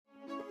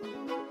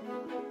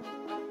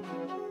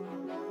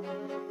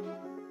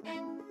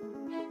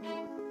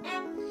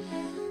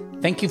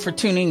Thank you for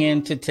tuning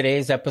in to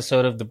today's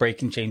episode of the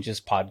Breaking Changes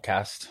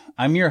podcast.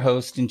 I'm your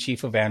host and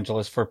chief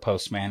evangelist for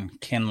Postman,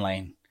 Ken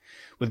Lane.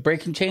 With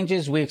Breaking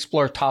Changes, we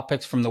explore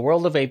topics from the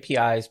world of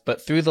APIs,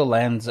 but through the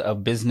lens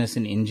of business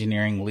and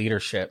engineering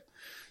leadership.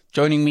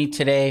 Joining me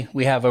today,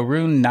 we have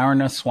Arun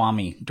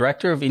Narayanaswamy,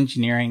 Director of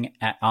Engineering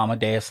at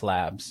Amadeus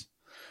Labs.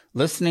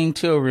 Listening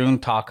to Arun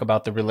talk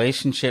about the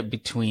relationship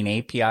between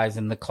APIs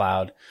and the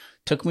cloud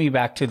took me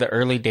back to the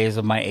early days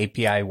of my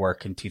API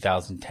work in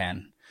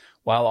 2010,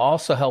 while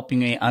also helping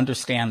me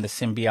understand the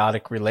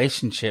symbiotic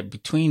relationship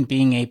between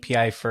being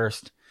API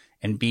first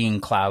and being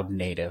cloud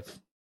native.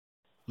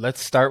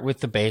 Let's start with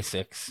the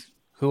basics.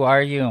 Who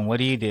are you and what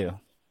do you do?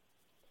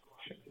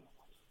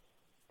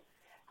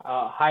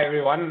 Hi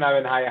everyone.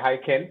 Hi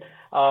Ken.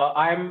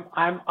 I'm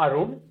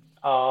Arun.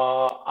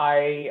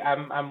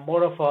 I'm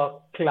more of a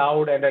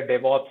cloud and a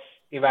DevOps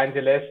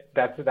evangelist.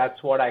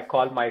 That's what I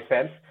call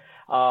myself.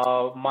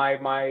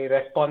 My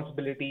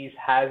responsibilities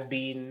has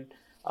been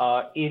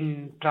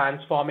in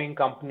transforming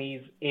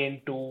companies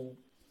into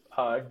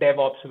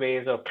DevOps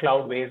ways or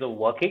cloud ways of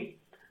working.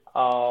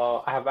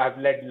 I've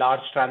led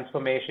large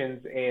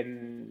transformations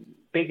in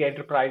big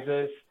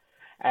enterprises,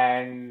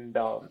 and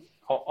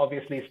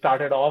obviously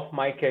started off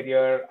my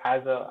career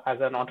as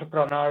an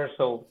entrepreneur.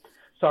 So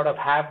sort of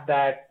have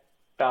that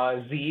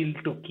zeal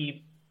to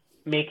keep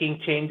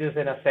making changes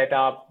in a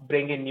setup,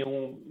 bringing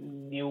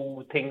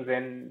new things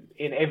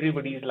in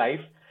everybody's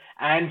life,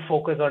 and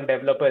focus on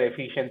developer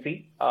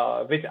efficiency,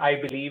 which I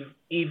believe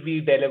if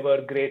we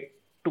deliver great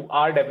to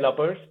our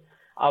developers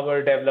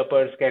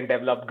can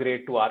develop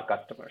great to our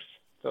customers.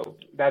 So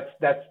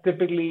that's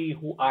typically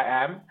who I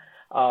am,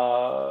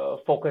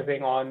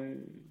 focusing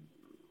on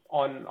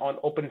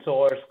open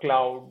source,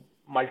 cloud,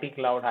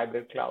 multi-cloud,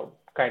 hybrid cloud,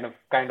 kind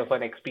of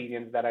an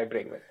experience that I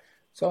bring with.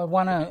 So I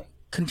want to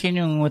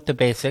continuing with the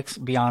basics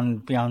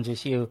beyond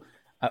just you.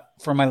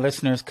 For my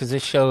listeners, because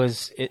this show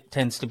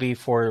tends to be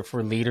for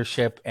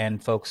leadership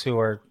and folks who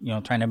are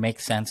trying to make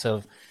sense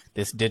of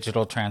this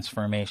digital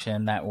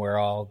transformation that we're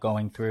all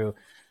going through.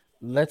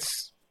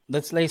 Let's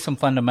lay some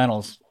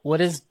fundamentals.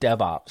 What is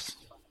DevOps?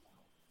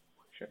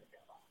 Sure.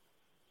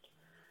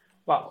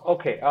 Well,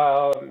 okay.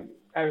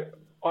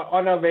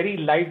 On a very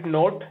light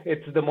note,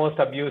 it's the most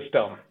abused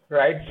term,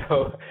 right?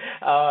 So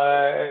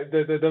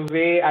the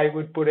way I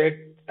would put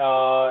it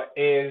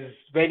is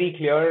very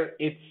clear.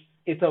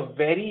 It's a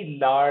very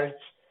large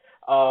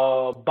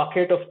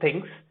bucket of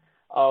things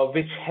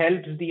which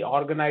helps the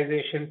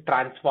organization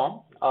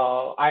transform.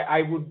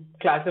 I would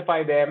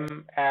classify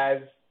them as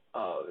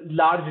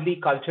largely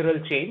cultural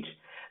change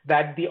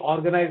that the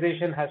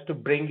organization has to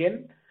bring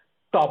in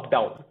top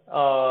down.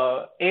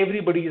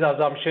 Everybody's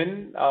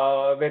assumption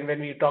when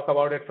we talk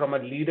about it from a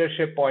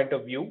leadership point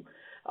of view,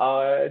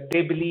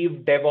 they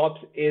believe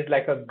DevOps is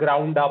like a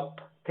ground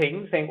up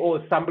thing, saying,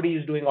 oh, somebody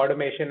is doing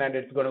automation and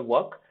it's going to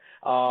work.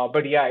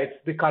 But yeah, it's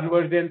the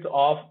convergence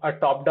of a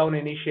top-down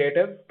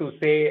initiative to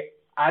say,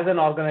 as an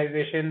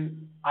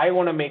organization, I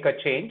want to make a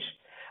change,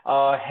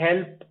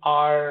 help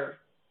our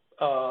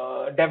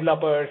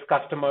developers,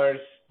 customers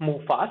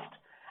move fast,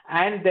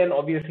 and then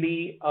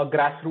obviously a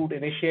grassroots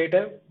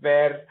initiative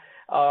where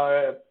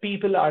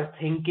people are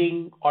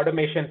thinking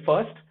automation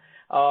first.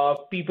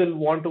 People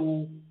want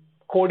to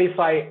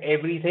codify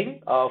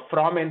everything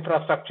from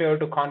infrastructure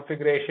to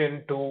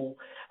configuration to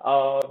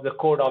the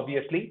code,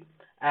 obviously.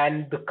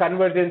 And the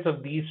convergence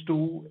of these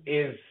two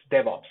is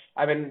DevOps.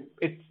 I mean,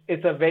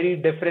 it's a very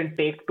different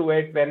take to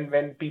it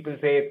when people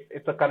say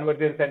it's a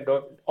convergence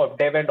of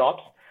Dev and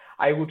Ops.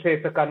 I would say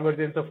it's a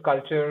convergence of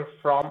culture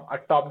from a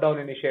top-down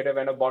initiative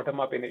and a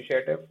bottom-up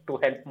initiative to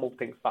help move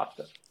things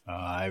faster.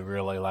 I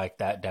really like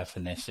that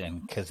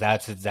definition because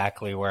that's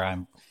exactly where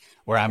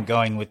I'm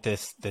going with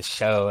this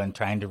show and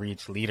trying to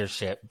reach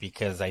leadership,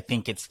 because I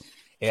think it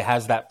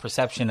has that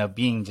perception of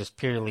being just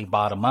purely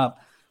bottom-up.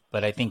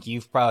 But I think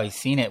you've probably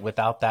seen it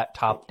without that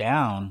top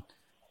down.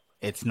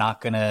 It's not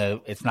gonna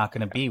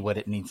be what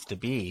it needs to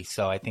be.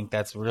 So I think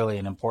that's really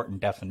an important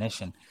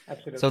definition.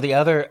 Absolutely. So the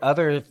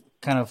other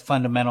kind of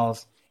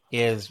fundamentals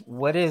is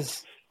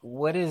what's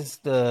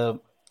the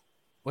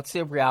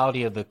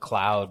reality of the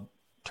cloud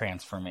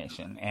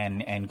transformation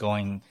and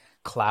going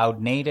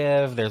cloud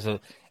native. There's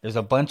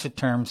a bunch of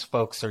terms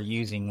folks are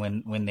using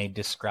when they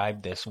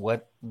describe this.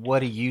 What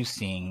are you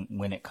seeing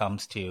when it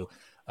comes to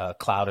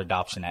cloud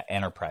adoption at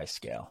enterprise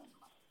scale?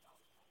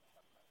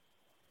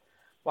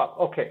 Well,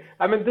 okay.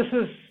 I mean, this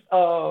is,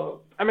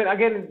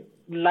 again,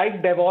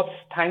 like DevOps,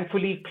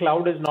 thankfully,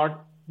 cloud is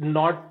not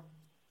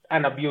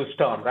an abused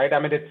term, right? I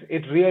mean,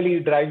 it really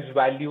drives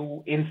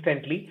value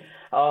instantly.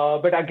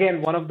 But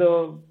again, one of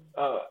the,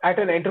 at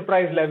an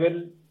enterprise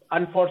level,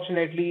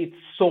 unfortunately, it's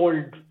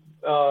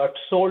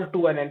sold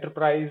to an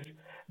enterprise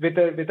with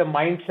a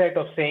mindset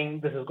of saying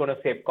this is going to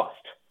save cost.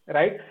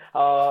 Right?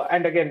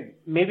 And again,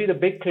 maybe the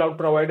big cloud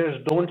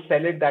providers don't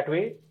sell it that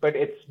way, but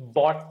it's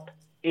bought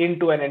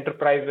into an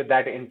enterprise with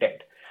that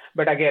intent.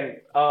 But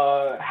again,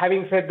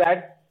 having said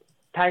that,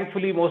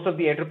 thankfully, most of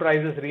the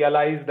enterprises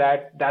realize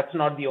that that's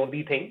not the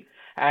only thing.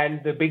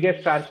 And the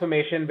biggest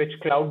transformation which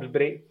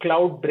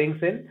cloud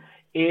brings in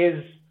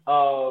is,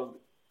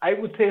 I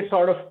would say,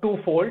 sort of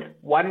twofold.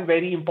 One,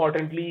 very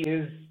importantly,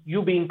 is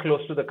you being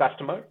close to the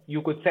customer.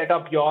 You could set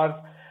up your,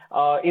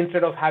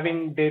 instead of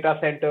having data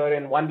center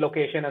in one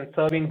location and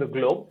serving the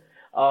globe,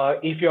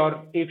 if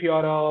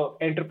you're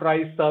a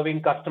enterprise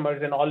serving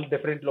customers in all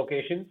different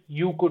locations,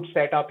 you could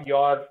set up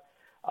your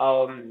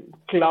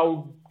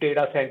cloud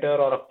data center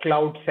or a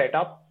cloud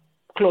setup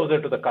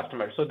closer to the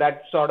customer. So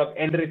that sort of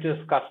enriches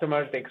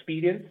customers'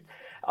 experience,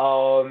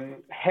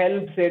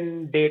 helps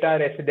in data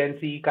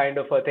residency kind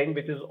of a thing,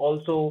 which is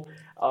also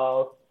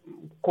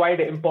quite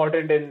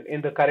important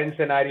in the current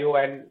scenario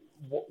and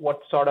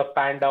what sort of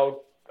panned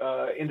out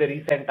in the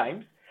recent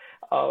times.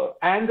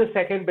 And the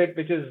second bit,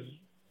 which is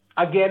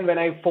again, when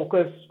I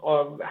focus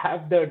or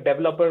have the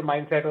developer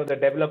mindset or the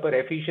developer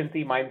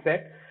efficiency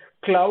mindset,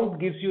 cloud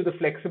gives you the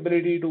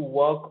flexibility to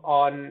work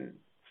on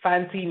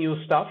fancy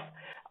new stuff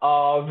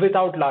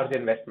without large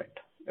investment,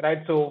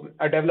 right? So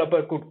a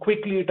developer could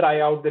quickly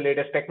try out the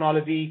latest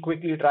technology,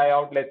 quickly try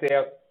out, let's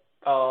say,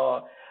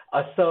 a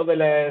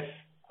serverless,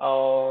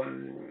 I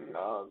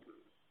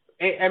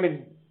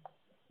mean,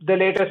 the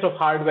latest of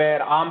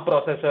hardware, ARM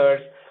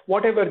processors,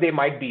 whatever they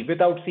might be,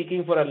 without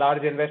seeking for a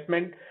large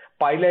investment,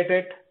 pilot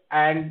it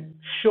and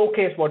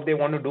showcase what they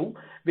want to do,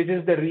 which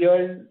is the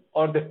real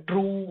or the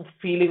true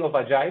feeling of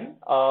agile,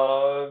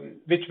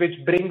 which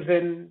brings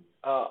in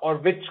or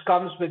which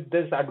comes with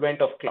this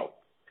advent of cloud.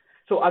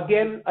 So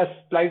again, a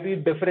slightly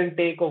different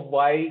take of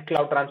why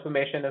cloud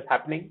transformation is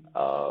happening,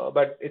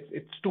 but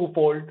it's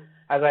twofold.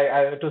 As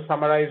I to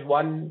summarize,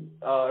 one,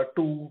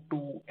 to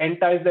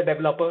entice the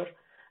developer,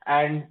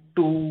 and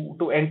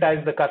to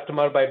entice the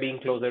customer by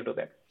being closer to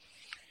them.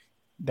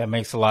 That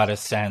makes a lot of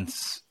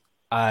sense.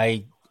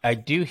 I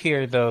do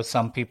hear, though,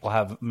 some people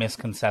have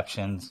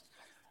misconceptions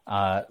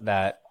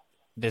that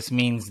this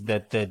means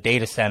that the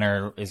data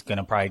center is going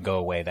to probably go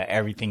away, that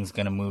everything's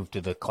going to move to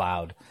the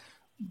cloud.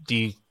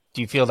 Do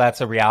you feel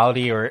that's a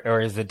reality,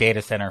 or is the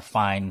data center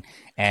fine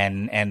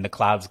and the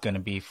cloud's going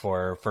to be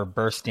for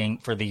bursting,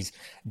 for these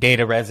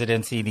data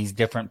residency, these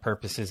different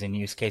purposes and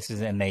use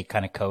cases, and they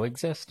kind of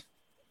coexist?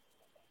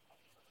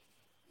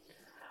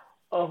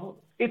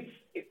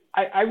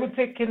 I would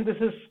say, Ken, this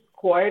is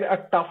quite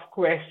a tough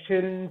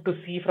question to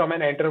see from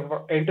an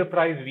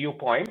enterprise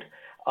viewpoint.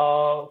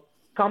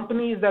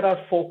 Companies that are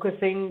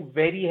focusing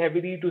very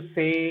heavily to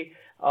say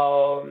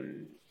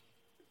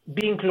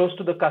being close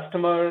to the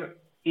customer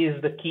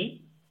is the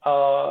key.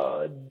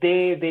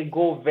 They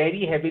go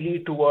very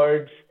heavily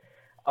towards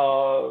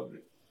a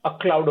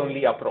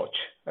cloud-only approach,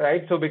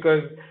 right? So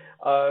because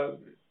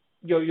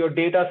your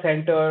data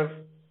center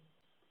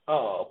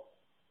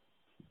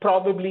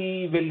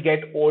probably will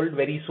get old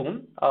very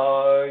soon.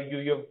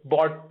 You've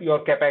bought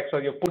your capex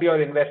or you put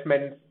your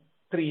investment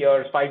 3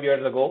 years, 5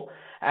 years ago,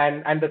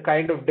 and the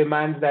kind of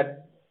demands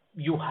that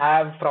you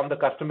have from the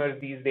customers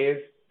these days,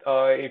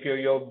 if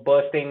you're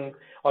bursting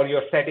or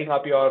you're setting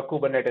up your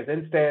Kubernetes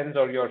instance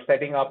or you're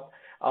setting up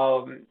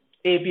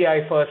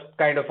API first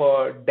kind of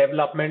a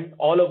development,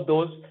 all of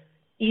those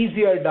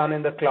easier done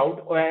in the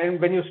cloud. And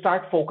when you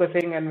start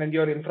focusing and when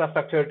your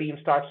infrastructure team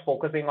starts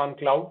focusing on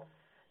cloud,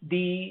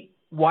 the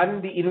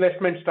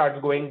investment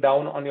starts going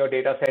down on your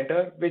data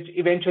center, which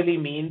eventually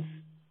means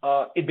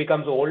it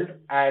becomes old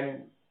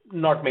and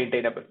not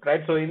maintainable,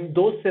 right? So in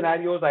those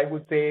scenarios, I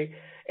would say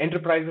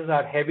enterprises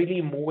are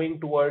heavily moving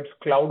towards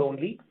cloud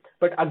only.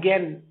 But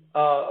again,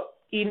 when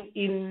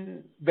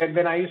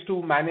I used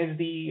to manage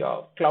the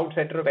Cloud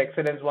Center of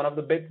Excellence, one of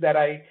the bits that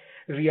I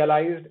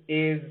realized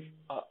is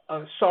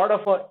a sort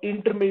of an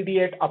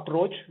intermediate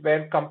approach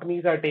where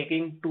companies are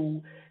taking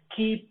to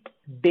keep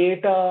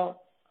data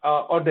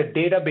or the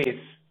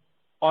database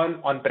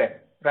on-prem,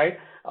 right?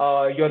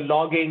 Your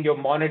logging, your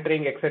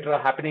monitoring, etc.,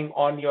 happening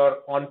on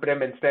your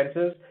on-prem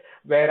instances,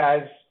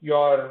 whereas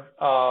your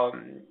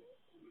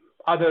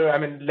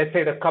let's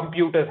say the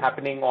compute is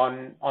happening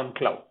on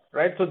cloud,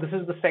 right? So this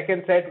is the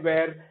second set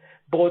where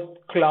both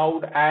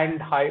cloud and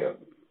high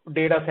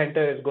data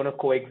center is going to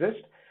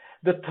coexist.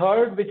 The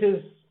third, which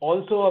is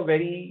also a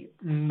very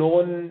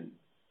known,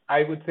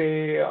 I would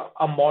say,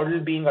 a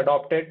model being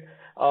adopted,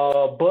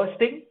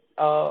 bursting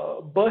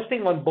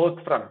on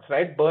both fronts,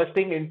 right?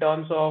 Bursting in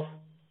terms of,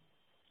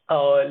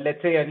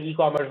 let's say, an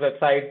e-commerce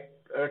website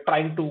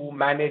trying to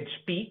manage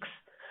peaks.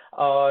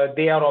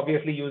 They are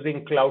obviously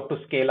using cloud to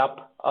scale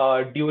up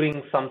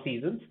during some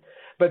seasons.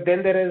 But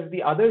then there is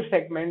the other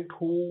segment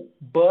who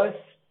burst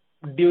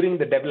during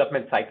the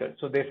development cycle.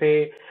 So they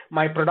say,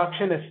 my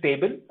production is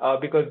stable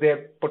because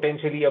they're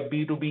potentially a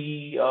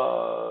B2B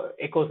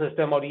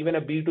ecosystem or even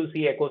a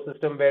B2C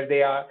ecosystem where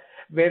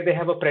they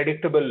have a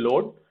predictable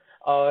load.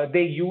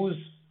 They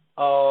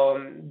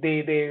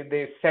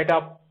set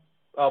up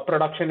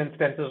production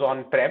instances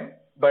on-prem,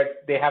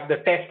 but they have the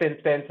test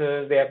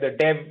instances, they have the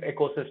dev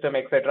ecosystem,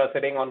 etc.,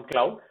 sitting on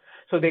cloud.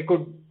 So they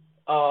could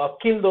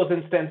kill those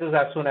instances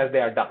as soon as they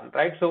are done,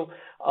 right? So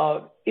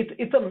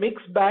it's a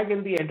mixed bag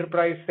in the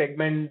enterprise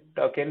segment,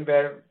 Ken,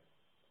 where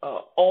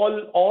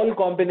all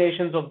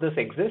combinations of this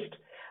exist.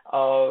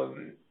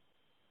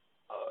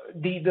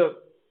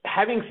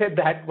 having said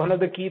that, one of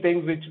the key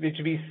things which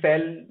we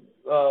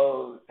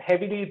sell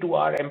heavily to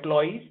our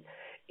employees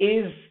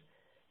is,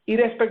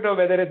 irrespective of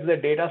whether it's the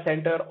data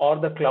center or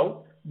the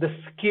cloud, the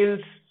skills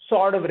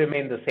sort of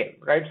remain the same,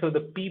 right? So the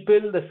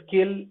people, the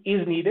skill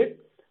is needed.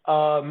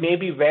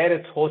 Maybe where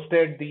it's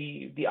hosted,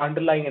 the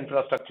underlying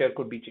infrastructure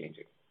could be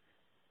changing.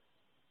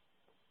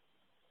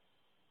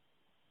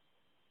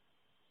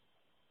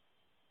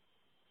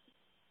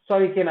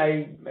 Sorry,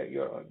 I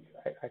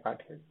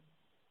can't hear you.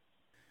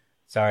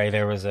 Sorry,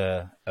 there was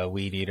a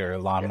weed eater, a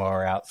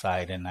lawnmower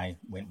outside, and I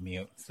went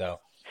mute. So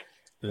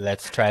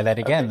let's try that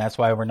again. Okay, That's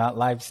why we're not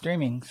live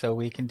streaming, so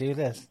we can do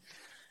this.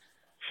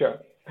 sure.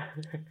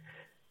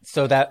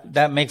 So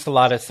that makes a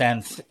lot of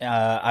sense.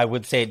 I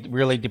would say it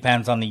really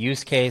depends on the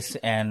use case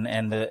and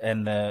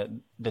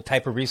the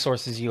type of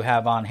resources you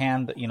have on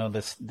hand. You know,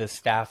 the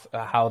staff,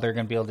 how they're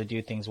going to be able to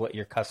do things, what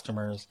your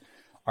customers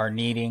are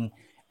needing,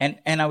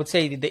 and I would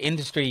say the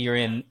industry you're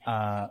in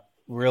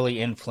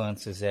really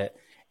influences it.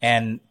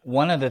 And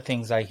one of the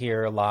things I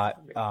hear a lot,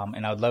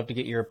 and I would love to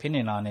get your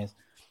opinion on, is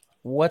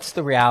what's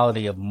the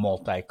reality of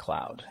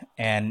multi-cloud,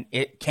 and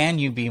can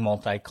you be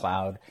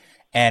multi-cloud?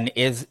 And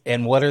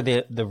what are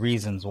the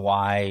reasons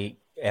why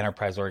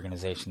enterprise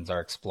organizations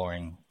are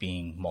exploring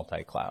being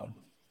multi-cloud?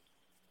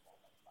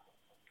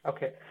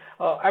 Okay.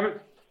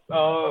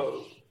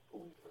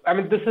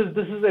 This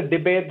is a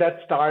debate that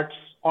starts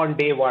on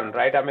day one,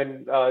 right?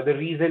 The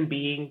reason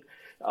being,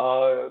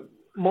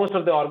 most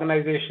of the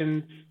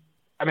organizations,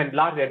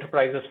 large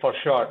enterprises for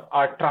sure,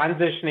 are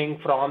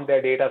transitioning from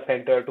their data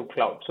center to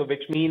cloud. So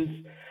which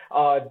means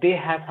they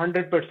have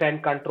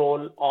 100%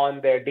 control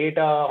on their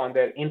data, on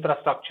their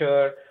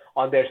infrastructure,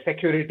 on their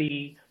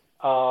security,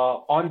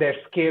 on their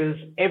skills,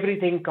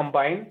 everything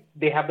combined.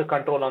 They have the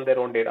control on their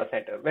own data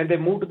center. When they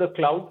move to the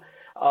cloud,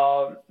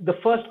 the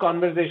first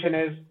conversation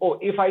is, oh,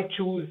 if I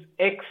choose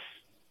X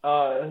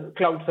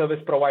cloud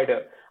service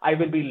provider, I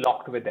will be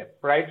locked with them,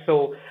 right?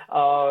 So,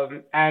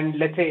 and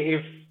let's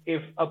say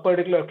if a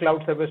particular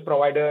cloud service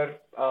provider,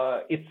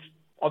 it's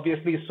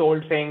obviously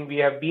sold saying we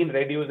have been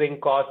reducing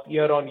cost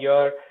year on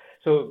year.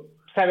 So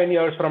 7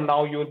 years from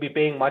now, you will be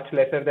paying much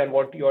lesser than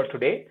what you are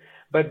today.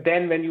 But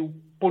then when you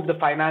put the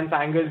finance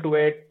angle to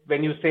it,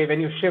 when you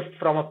shift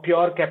from a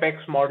pure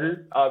CapEx model,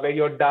 where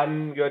you're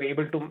done, you're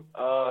able to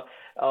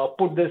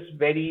put this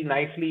very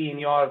nicely in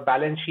your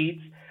balance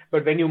sheets.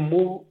 But when you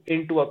move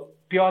into a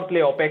pure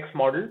play OpEx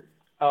model,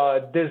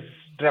 this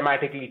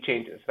dramatically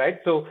changes, right?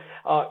 So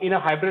in a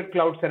hybrid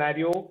cloud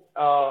scenario,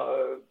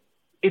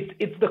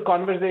 it's the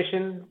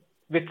conversation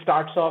which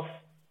starts off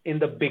in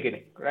the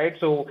beginning, right?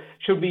 So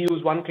should we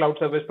use one cloud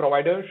service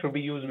provider? Should we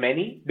use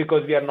many?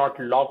 Because we are not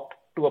locked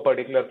to a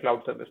particular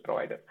cloud service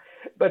provider.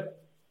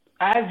 But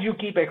as you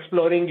keep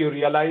exploring, you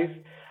realize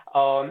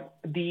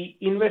the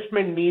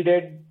investment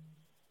needed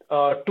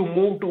to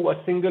move to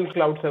a single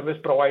cloud service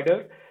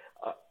provider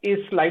is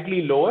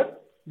slightly lower,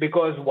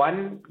 because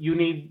one, you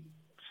need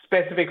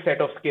specific set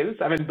of skills.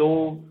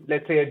 Though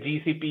let's say a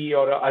GCP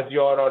or a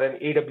Azure or an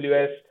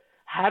AWS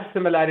have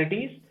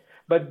similarities,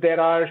 but there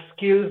are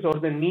skills or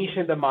the niche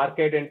in the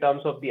market in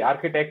terms of the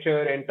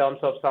architecture, in terms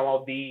of some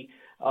of the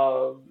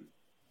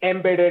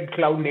embedded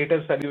cloud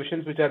native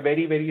solutions, which are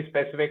very, very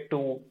specific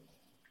to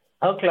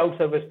a cloud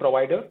service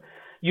provider.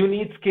 You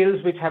need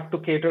skills which have to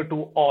cater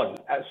to all.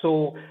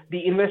 So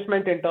the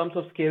investment in terms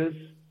of skills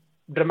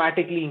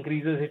dramatically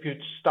increases if you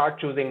start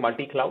choosing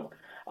multi-cloud.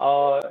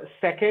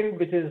 Second,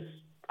 which is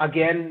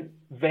again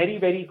very,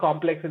 very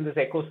complex in this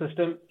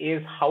ecosystem,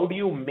 is how do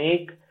you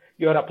make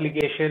your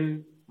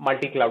application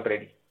multi-cloud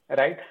ready,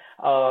 right?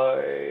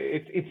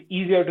 It's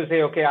easier to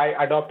say, okay,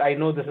 I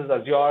know this is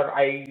Azure.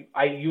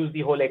 I use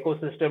the whole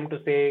ecosystem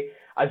to say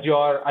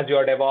Azure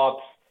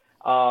DevOps,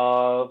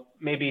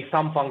 maybe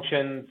some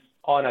functions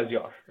on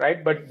Azure,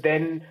 right? But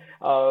then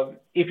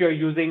if you're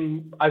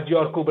using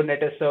Azure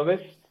Kubernetes service,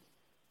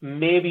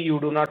 maybe you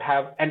do not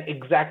have an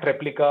exact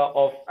replica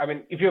of,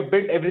 if you've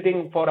built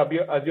everything for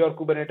Azure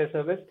Kubernetes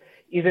service,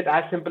 is it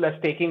as simple as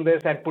taking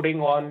this and putting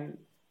on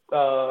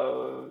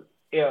the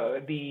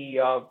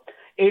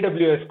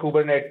AWS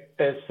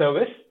Kubernetes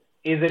service?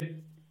 Is it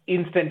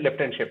instant lift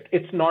and shift?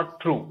 It's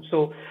not true.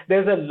 So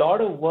there's a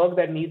lot of work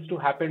that needs to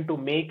happen to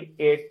make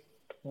it,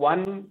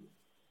 one,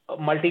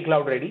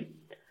 multi-cloud ready,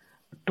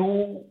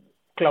 two,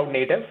 cloud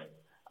native,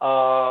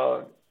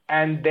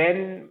 and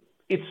then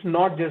it's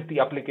not just the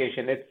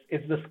application.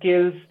 It's the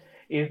skills,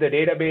 it's the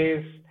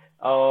database,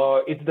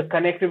 it's the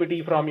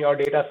connectivity from your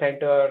data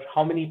center.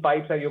 How many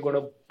pipes are you going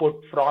to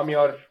put from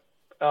your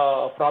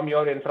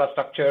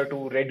infrastructure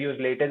to reduce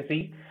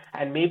latency?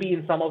 And maybe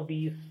in some of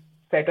these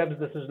setups,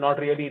 this is not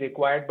really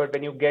required. But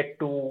when you get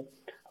to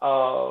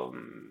low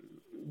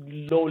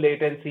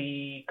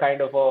latency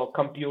kind of a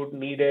compute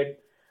needed,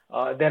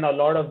 then a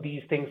lot of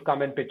these things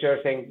come in picture,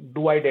 saying,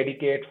 do I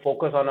dedicate,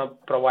 focus on a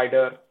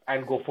provider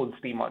and go full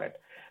steam on it?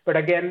 But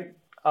again,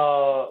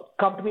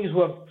 companies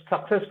who have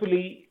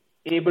successfully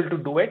able to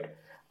do it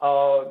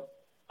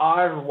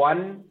are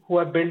one who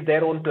have built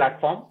their own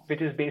platform,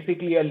 which is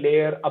basically a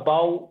layer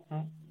above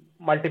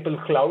multiple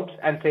clouds,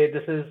 and say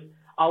this is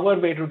our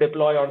way to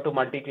deploy onto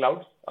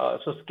multi-clouds,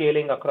 so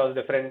scaling across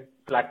different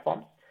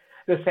platforms.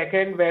 The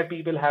second, where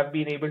people have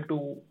been able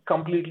to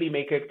completely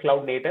make it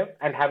cloud native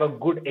and have a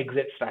good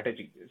exit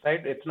strategy,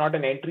 right? It's not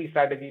an entry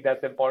strategy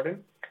that's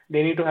important.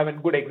 They need to have a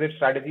good exit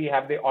strategy.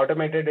 Have they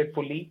automated it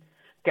fully?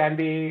 Can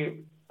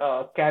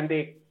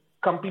they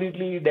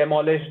completely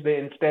demolish the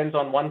instance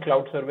on one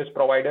cloud service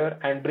provider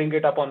and bring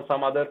it up on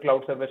some other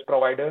cloud service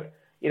provider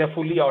in a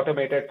fully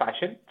automated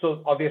fashion?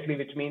 So obviously,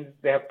 which means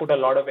they have put a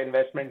lot of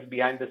investments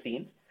behind the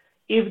scenes.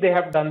 If they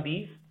have done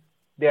these,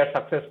 they are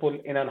successful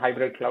in a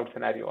hybrid cloud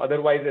scenario.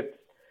 Otherwise,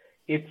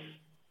 it's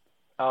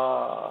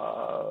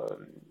uh,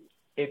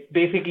 it's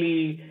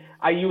basically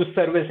I use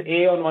service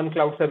A on one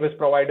cloud service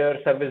provider,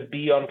 service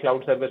B on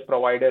cloud service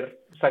provider,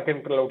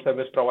 second cloud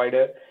service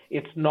provider.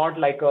 It's not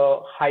like a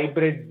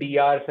hybrid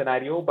DR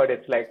scenario, but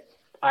it's like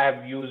I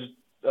have used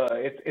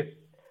it's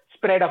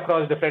spread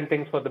across different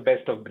things for the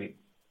best of breed.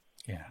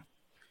 Yeah.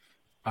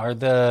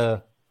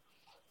 Are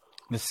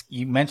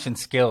you mentioned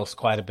skills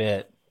quite a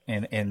bit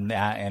in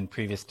that and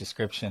previous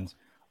descriptions.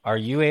 Are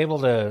you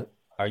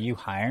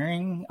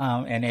hiring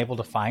and able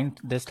to find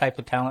this type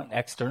of talent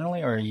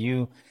externally, or are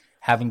you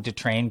having to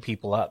train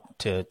people up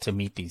to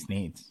meet these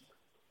needs?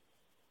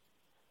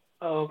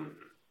 Um,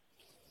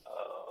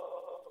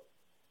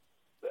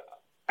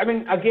 I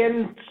mean,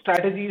 again,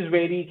 strategies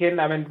vary, Ken.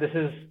 I mean,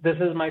 this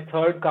is my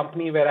third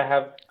company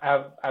where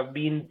I've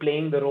been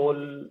playing the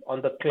role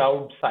on the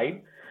cloud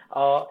side.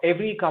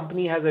 Every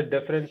company has a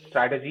different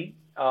strategy,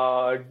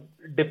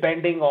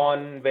 depending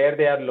on where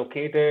they are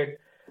located,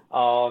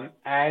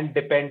 and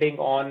depending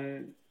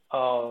on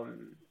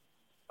um,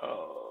 uh,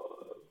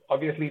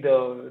 obviously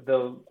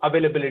the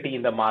availability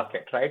in the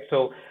market, right?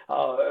 So,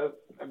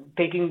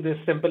 taking this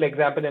simple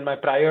example in my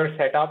prior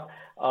setup,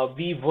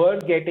 we were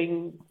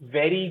getting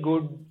very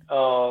good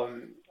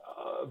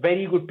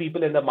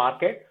people in the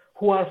market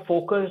who are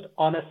focused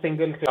on a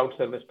single cloud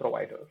service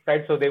provider,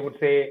 right? So they would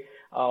say,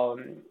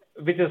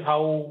 which is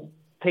how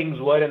things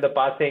were in the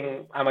past,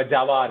 saying I'm a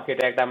Java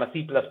architect, I'm a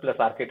C++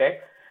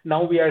 architect.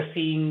 Now we are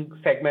seeing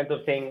segments of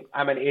saying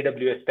I'm an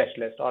AWS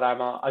specialist or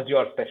I'm a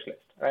Azure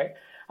specialist, right?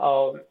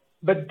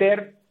 But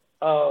there,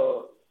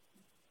 uh,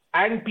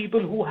 and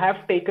people who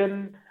have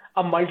taken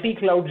a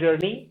multi-cloud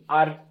journey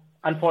are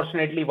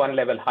unfortunately one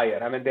level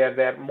higher. I mean,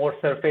 they're more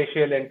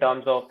superficial in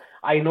terms of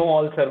I know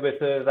all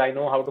services, I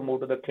know how to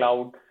move to the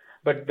cloud,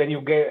 but when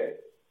you get,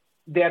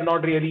 they are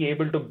not really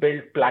able to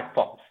build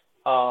platforms,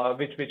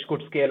 which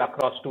could scale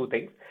across two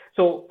things.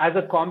 So as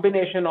a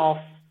combination of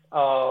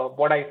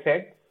what I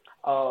said,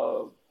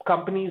 uh,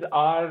 companies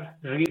are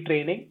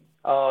retraining.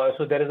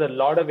 So there is a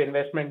lot of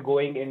investment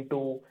going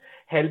into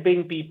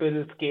helping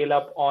people scale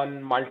up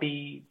on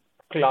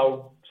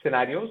multi-cloud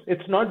scenarios.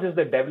 It's not just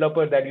the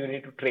developer that you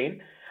need to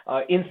train.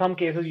 In some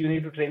cases, you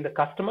need to train the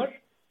customer,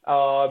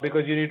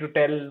 because you need to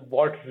tell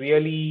what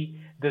really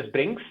this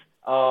brings.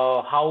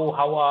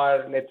 How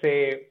are, let's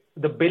say,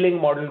 the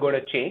billing model going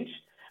to change?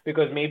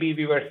 Because maybe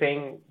we were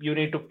saying you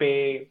need to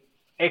pay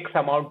X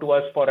amount to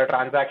us for a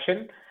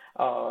transaction.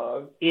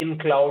 In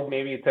cloud,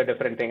 maybe it's a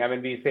different thing. I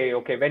mean, we say,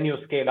 okay, when you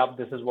scale up,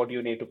 this is what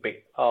you need to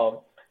pay.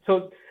 So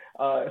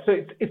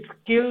it's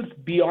skills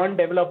beyond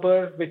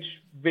developer,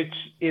 which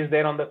is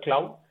there on the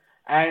cloud.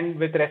 And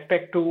with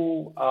respect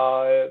to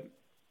uh,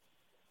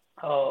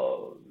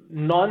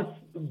 non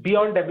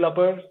beyond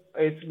developers,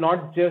 it's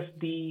not just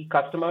the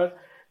customer.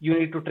 You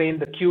need to train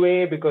the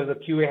QA because the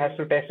QA has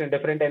to test in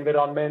different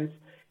environments.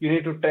 You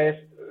need to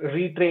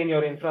retrain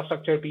your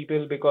infrastructure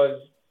people because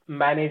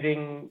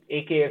managing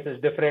AKS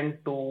is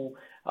different to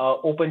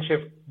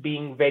OpenShift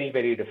being very,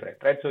 very different,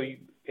 right? So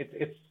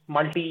it's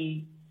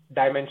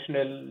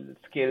multi-dimensional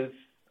skills,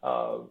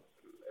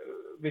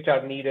 which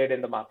are needed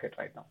in the market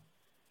right now.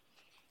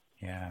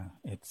 Yeah,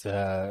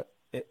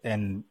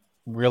 and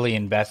really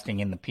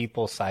investing in the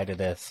people side of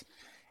this,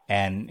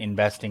 and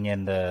investing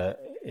in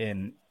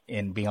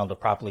being able to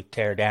properly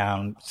tear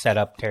down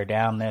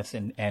this,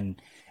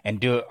 and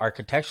do it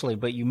architecturally.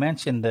 But you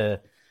mentioned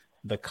the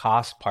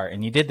cost part,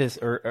 and you did this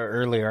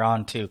earlier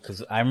on too,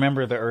 because I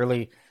remember the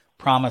early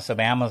promise of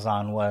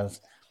Amazon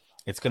was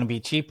it's going to be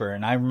cheaper.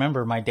 And I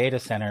remember my data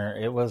center,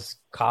 it was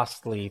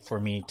costly for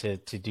me to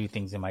do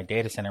things in my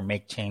data center,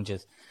 make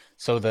changes.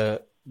 So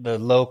the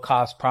low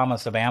cost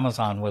promise of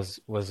Amazon was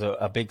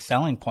a big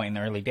selling point in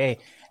the early day.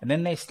 And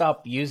then they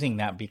stopped using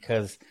that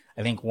because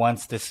I think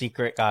once the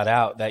secret got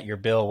out that your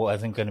bill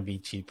wasn't going to be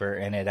cheaper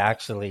and it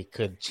actually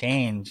could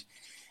change.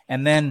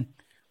 And then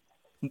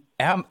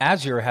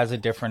Azure has a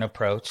different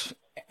approach.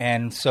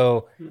 And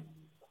so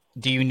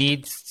do you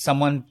need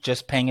someone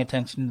just paying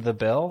attention to the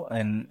bill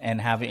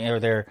and having, are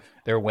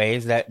there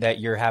ways that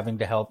you're having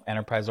to help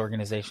enterprise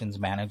organizations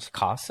manage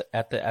costs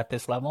at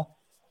this level?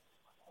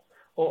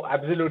 Oh,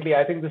 absolutely.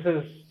 I think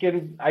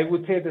I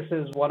would say this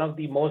is one of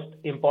the most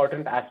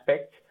important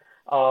aspects.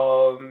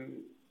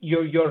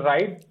 You're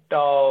right.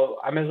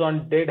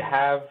 Amazon did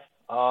have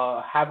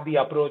the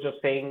approach of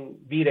saying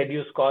we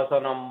reduce costs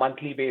on a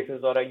monthly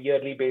basis or a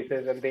yearly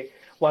basis, and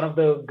one of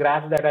the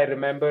graphs that I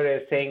remember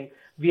is saying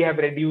we have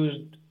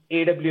reduced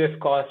AWS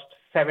cost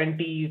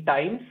 70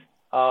 times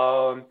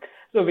So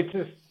which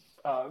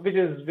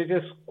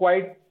is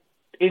quite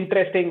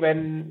interesting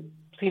when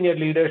senior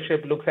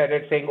leadership looks at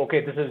it saying,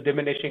 okay, this is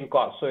diminishing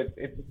cost, so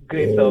it's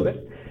great service.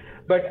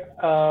 But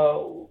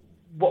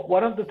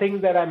one of the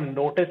things that I'm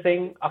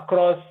noticing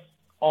across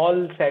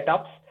all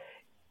setups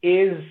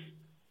is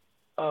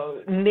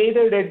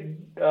neither did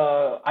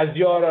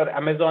Azure or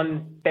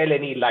Amazon tell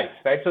any lies,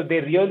 right? So they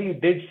really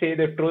did say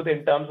the truth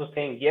in terms of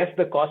saying, yes,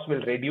 the cost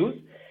will reduce,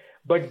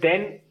 but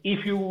then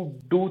if you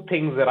do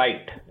things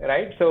right,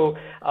 right? So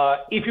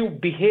if you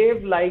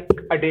behave like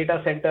a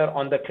data center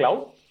on the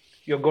cloud,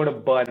 you're going to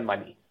burn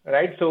money,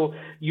 right? So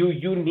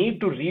you need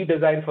to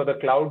redesign for the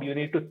cloud. You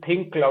need to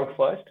think cloud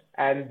first,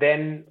 and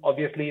then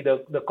obviously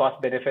the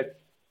cost benefits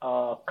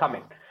come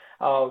in.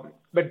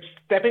 But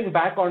stepping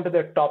back onto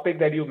the topic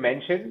that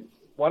mentioned,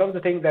 one of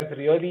the things that's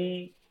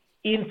really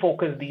in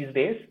focus these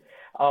days,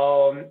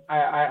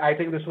 I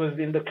think this was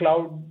in the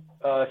cloud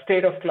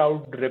state of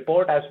cloud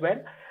report as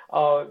well.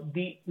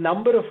 The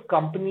number of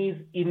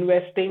companies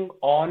investing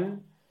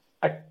on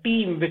a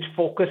team which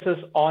focuses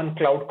on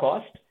cloud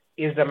cost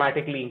is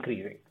dramatically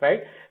increasing,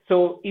 right?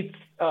 So it's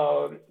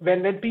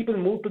when people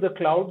move to the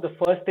cloud, the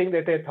first thing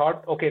that they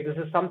thought, okay, this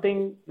is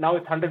something, now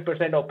it's 100%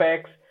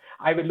 OpEx.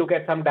 I will look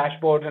at some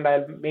dashboards and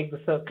I'll make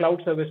the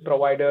cloud service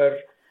provider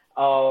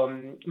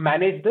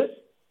manage this,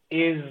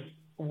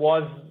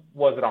 was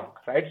wrong,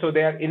 right? So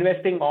they are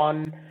investing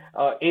on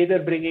either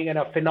bringing in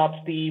a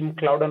FinOps team,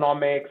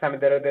 Cloudonomics. I mean,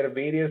 there are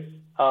various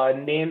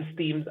names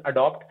teams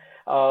adopt,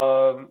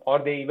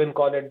 or they even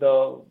call it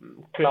the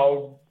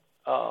cloud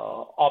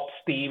ops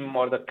team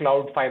or the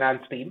cloud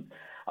finance team.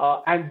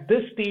 And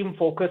this team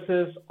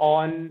focuses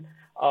on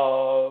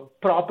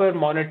proper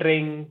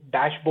monitoring,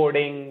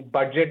 dashboarding,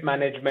 budget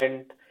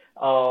management,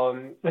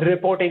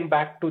 reporting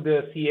back to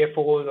the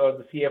CFOs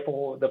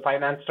or the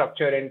finance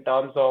structure in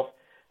terms of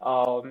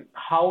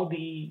how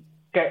the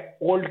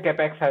old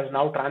CapEx has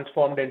now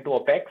transformed into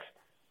OpEx.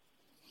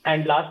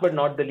 And last but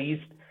not the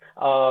least,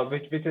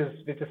 which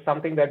is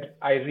something that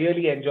I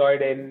really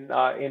enjoyed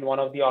in one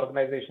of the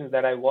organizations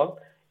that I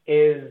worked,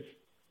 is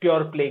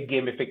pure play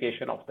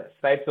gamification of this,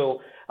 right?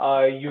 So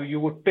you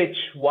would pitch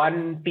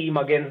one team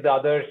against the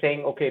other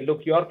saying, okay,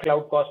 look, your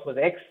cloud cost was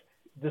X,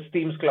 this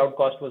team's cloud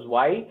cost was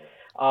Y,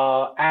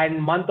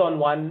 and month on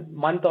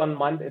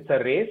month, it's a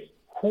race.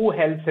 Who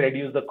helps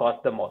reduce the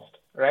cost the most,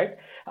 right?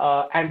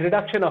 And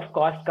reduction of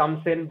cost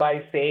comes in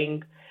by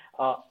saying,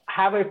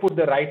 have I put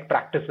the right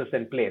practices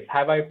in place?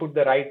 Have I put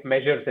the right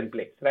measures in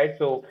place, right?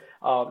 So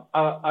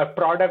a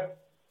product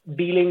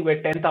dealing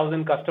with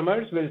 10,000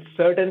 customers will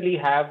certainly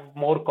have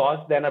more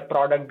cost than a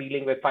product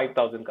dealing with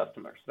 5,000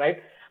 customers, right?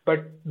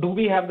 But do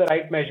we have the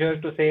right measures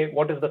to say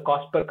what is the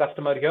cost per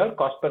customer here,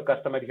 cost per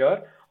customer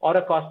here, or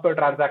a cost per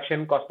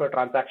transaction, cost per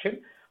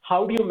transaction?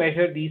 How do you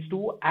measure these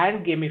two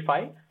and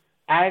gamify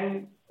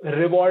and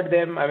reward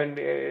them? I mean,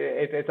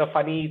 it's a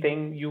funny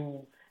thing.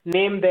 You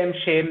name them,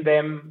 shame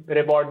them,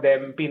 reward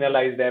them,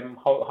 penalize them,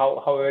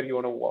 however you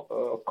want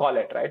to call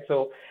it, right?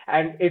 So,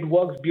 and it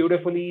works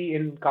beautifully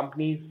in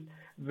companies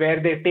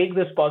where they take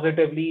this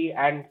positively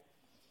and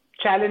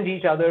challenge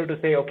each other to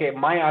say, okay,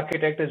 my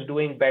architect is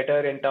doing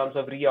better in terms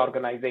of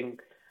reorganizing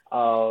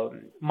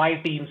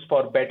my teams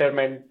for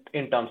betterment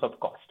in terms of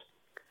cost.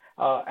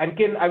 And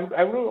Kin,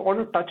 I would want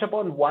to touch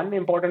upon one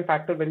important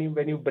factor when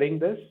you bring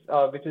this,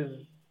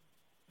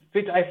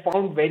 which I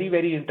found very,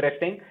 very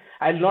interesting.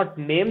 I'll not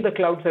name the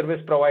cloud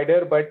service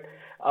provider, but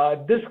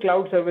this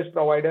cloud service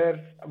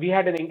provider, we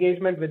had an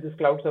engagement with this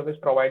cloud service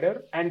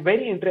provider, and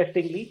very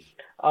interestingly,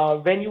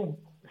 when you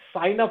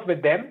sign up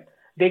with them,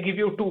 they give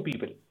you two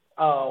people.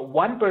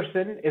 One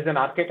person is an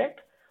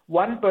architect,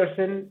 one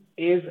person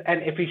is an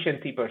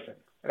efficiency person,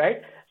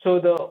 right? So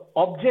the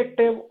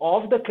objective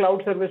of the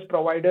cloud service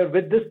provider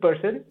with this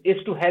person is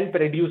to help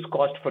reduce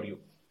cost for you,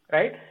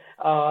 right?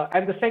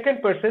 And the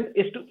second person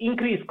is to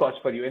increase cost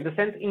for you. In the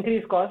sense,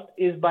 increase cost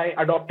is by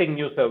adopting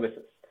new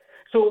services.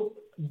 So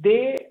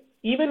they,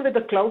 even with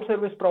the cloud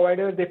service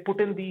provider, they put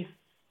in these,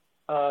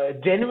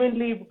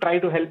 genuinely try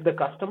to help the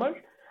customer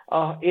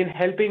in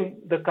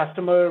helping the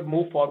customer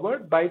move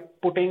forward by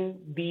putting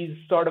these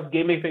sort of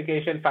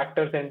gamification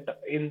factors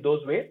in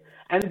those ways.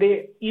 And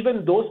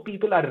even those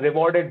people are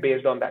rewarded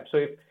based on that.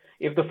 So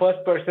if the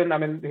first person, I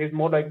mean, he's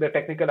more like the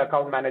technical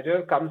account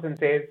manager, comes and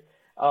says,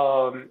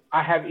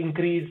 I have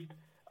increased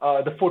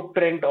the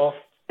footprint of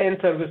 10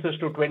 services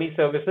to 20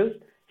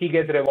 services, he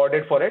gets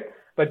rewarded for it.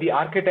 But the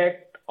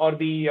architect or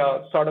the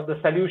sort of the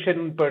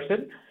solution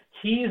person,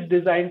 he is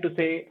designed to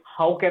say,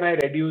 how can I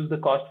reduce the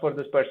cost for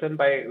this person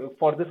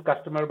for this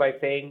customer by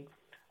saying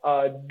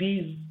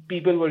these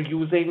people were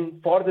using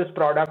for this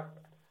product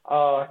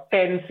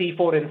 10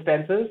 C4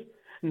 instances.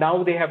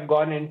 Now they have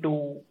gone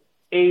into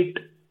 8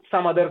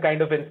 some other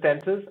kind of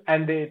instances,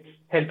 and it's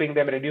helping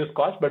them reduce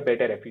cost but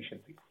better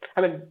efficiency.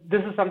 I mean,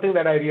 this is something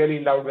that I really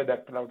love with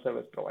that cloud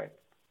service provider.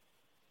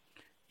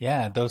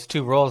 Yeah, those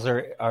two roles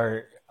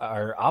are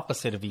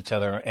opposite of each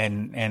other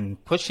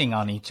and pushing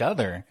on each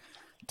other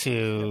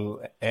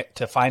to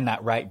find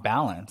that right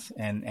balance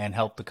and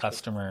help the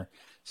customer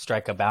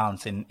strike a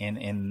balance in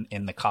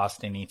the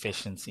cost and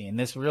efficiency. And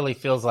this really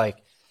feels like,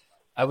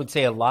 I would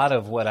say, a lot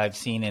of what I've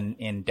seen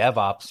in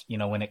DevOps,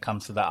 when it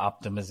comes to the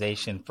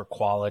optimization for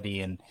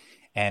quality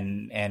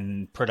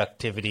and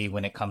productivity,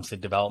 when it comes to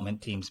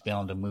development teams being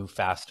able to move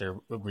faster,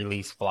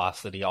 release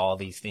velocity, all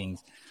these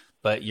things.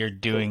 But you're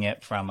doing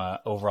it from an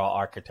overall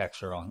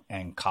architectural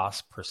and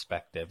cost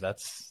perspective.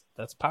 That's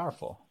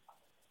powerful.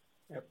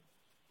 Yep,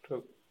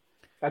 true.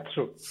 That's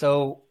true.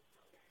 So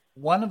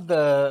one of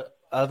the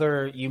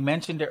other, you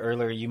mentioned it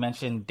earlier, you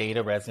mentioned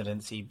data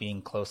residency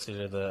being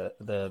closer to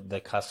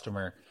the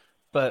customer.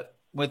 But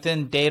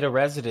within data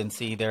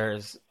residency,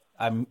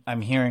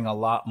 I'm hearing a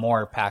lot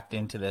more packed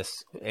into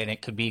this, and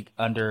it could be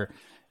under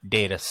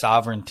data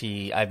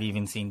sovereignty. I've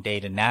even seen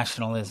data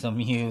nationalism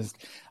used,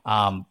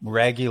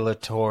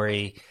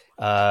 regulatory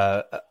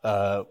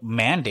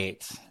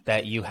mandates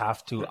that you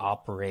have to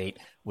operate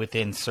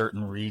within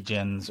certain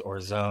regions or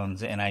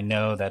zones. And I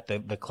know that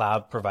the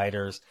cloud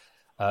providers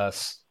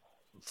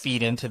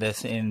feed into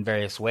this in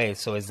various ways.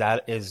 So is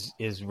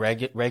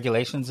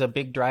regulations a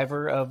big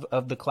driver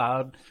of the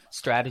cloud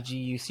strategy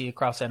you see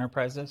across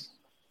enterprises?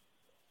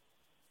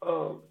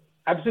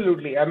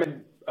 Absolutely. I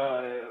mean,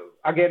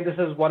 again, this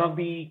is one of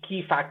the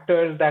key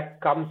factors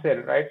that comes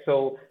in, right?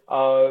 So,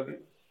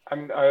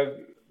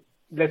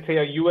 let's say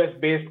a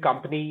US-based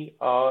company,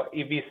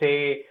 if we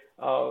say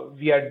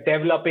we are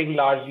developing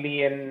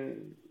largely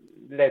in,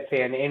 let's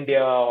say, in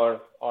India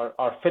or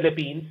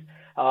Philippines,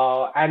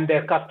 and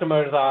their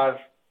customers are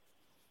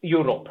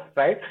Europe,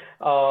 right?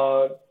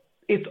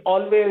 It's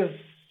always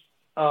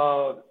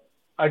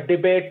a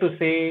debate to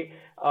say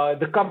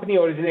the company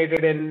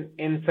originated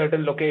in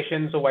certain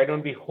locations, so why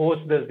don't we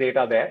host this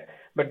data there?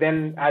 But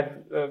then,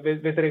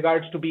 with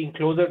regards to being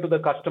closer to the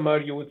customer,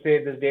 you would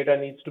say this data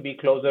needs to be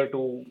closer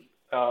to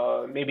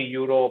maybe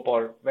Europe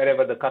or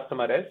wherever the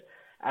customer is,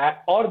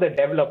 or the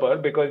developer,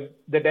 because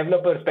the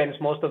developer spends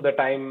most of the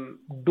time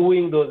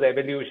doing those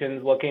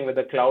evolutions, working with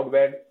the cloud.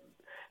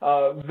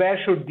 Where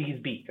should these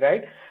be,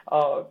 right?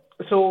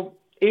 So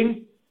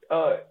in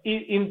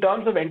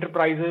terms of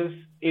enterprises,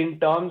 in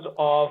terms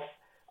of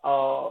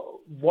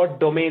what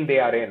domain they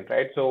are in,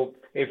 right? So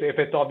if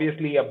it's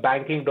obviously a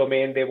banking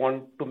domain, they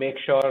want to make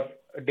sure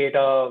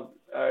data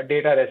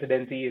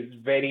residency is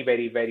very,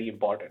 very, very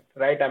important,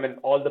 right? I mean,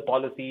 all the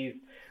policies,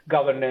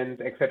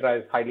 governance, etc.,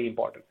 is highly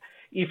important.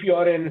 If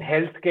you're in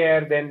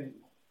healthcare, then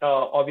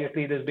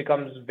obviously this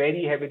becomes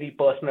very heavily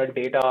personal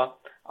data.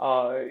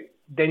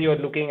 Then you're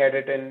looking at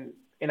it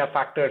in a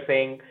factor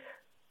saying,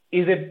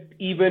 is it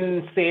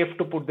even safe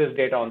to put this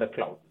data on the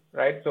cloud,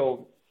 right?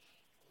 So,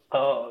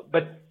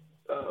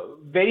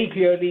 very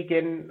clearly,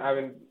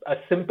 a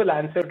simple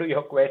answer to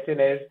your question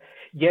is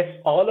yes,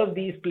 all of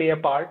these play a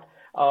part,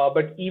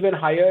 but even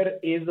higher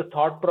is the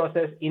thought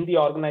process in the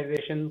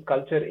organization,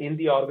 culture in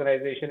the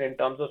organization, in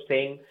terms of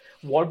saying,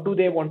 what do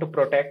they want to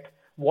protect?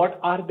 What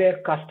are their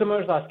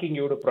customers asking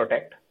you to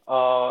protect?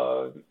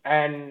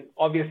 And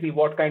obviously,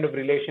 what kind of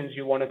relations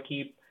you want to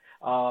keep,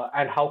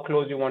 and how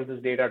close you want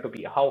this data to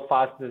be, how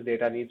fast this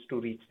data needs to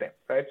reach them,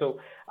 right? So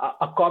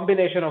a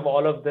combination of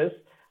all of this,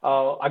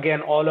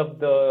 again, all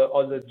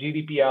the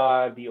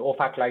GDPR, the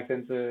OFAC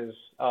licenses,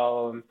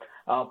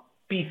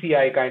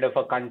 PCI kind of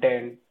a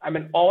content. I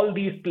mean, all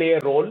these play a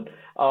role.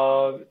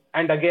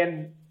 And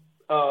again,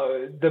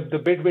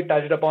 the bit we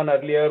touched upon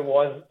earlier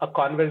was a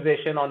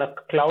conversation on a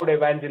cloud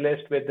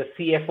evangelist with the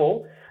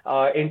CFO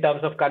in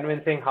terms of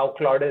convincing how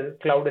cloud is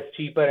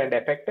cheaper and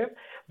effective.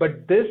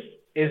 But this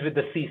is with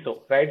the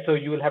CISO, right? So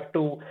you will have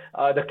to,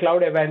 the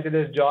cloud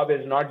evangelist job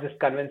is not just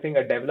convincing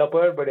a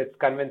developer, but it's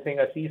convincing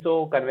a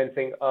CISO,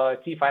 convincing a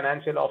chief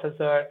financial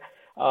officer,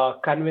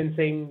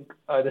 convincing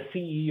the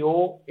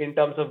CEO in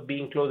terms of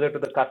being closer to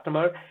the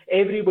customer.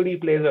 Everybody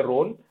plays a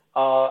role,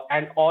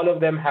 and all of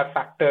them have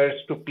factors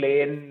to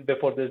play in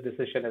before this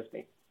decision is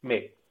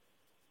made.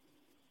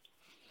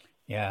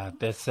 Yeah,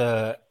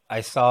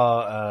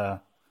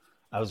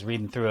 I was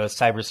reading through a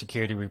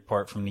cybersecurity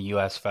report from the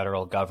U.S.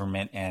 federal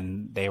government,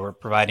 and they were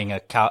providing a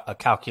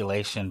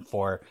calculation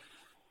for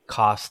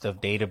cost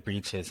of data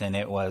breaches, and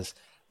it was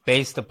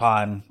based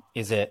upon,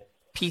 is it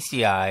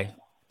PCI,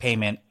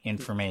 payment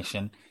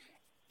information,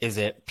 is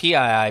it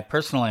PII,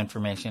 personal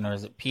information, or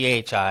is it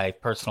PHI,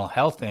 personal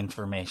health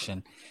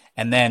information,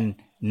 and then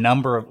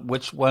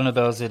which one of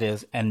those it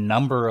is, and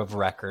number of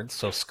records,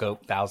 so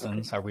scope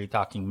thousands, okay. Are we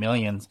talking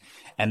millions?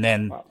 And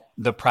then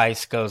the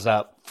price goes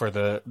up for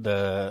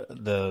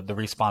the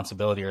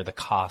responsibility or the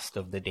cost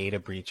of the data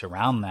breach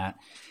around that.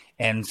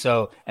 And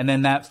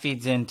then that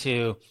feeds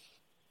into,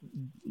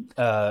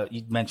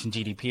 you mentioned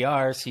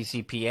GDPR,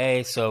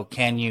 CCPA. So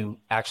can you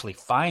actually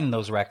find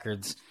those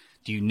records?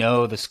 Do you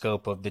know the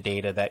scope of the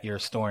data that you're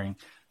storing?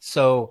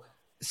 So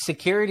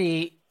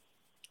security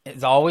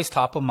is always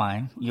top of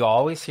mind. You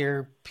always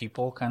hear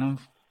people kind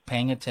of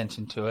paying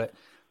attention to it,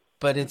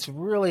 but it's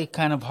really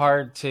kind of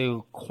hard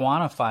to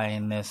quantify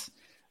in this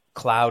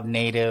cloud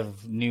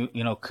native new,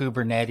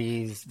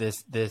 Kubernetes,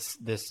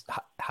 this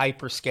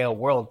hyperscale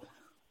world.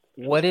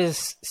 what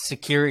is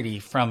security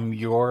from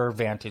your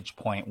vantage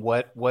point?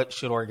 What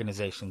should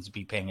organizations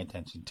be paying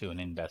attention to and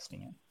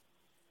investing in?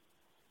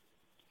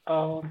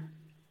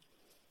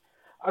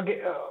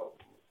 Again,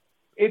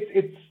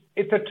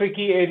 it's a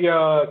tricky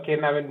area,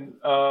 Ken. I mean,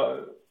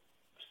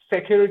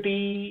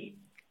 security.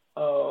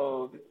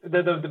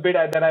 The bit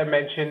that I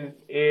mentioned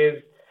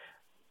is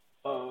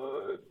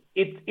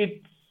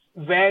it's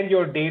where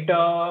your data.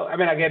 I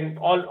mean, again,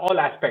 all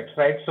aspects,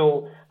 right?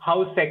 So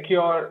how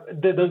secure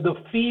the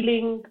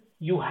feeling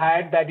you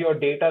had that your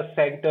data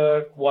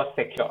center was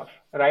secure,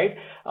 right?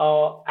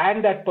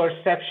 And that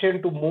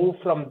perception to move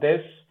from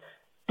this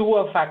to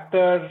a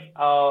factor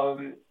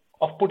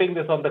of putting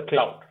this on the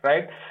cloud,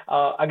 right?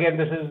 Again,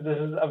 this is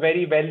a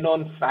very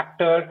well-known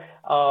factor.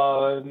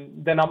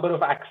 The number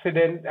of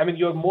accidents. I mean,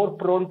 you're more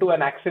prone to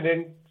an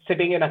accident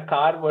sitting in a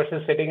car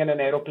versus sitting in an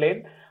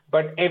aeroplane.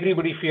 But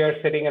everybody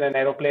fears sitting in an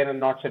aeroplane and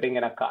not sitting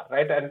in a car,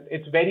 right? And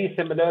it's very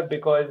similar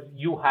because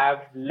you have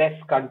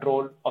less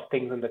control of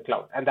things in the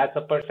cloud, and that's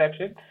a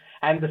perception.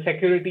 And the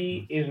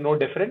security is no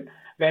different.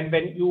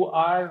 When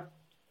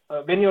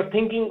you're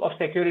thinking of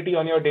security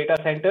on your data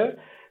center,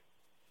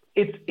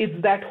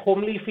 it's that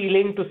homely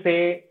feeling to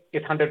say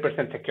it's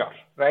 100% secure,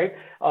 right?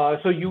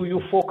 So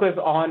you focus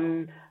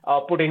on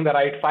putting the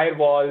right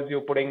firewalls,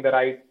 you're putting the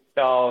right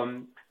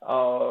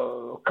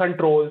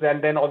controls,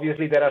 and then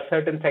obviously there are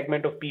certain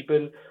segment of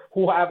people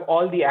who have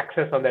all the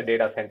access on their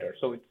data center.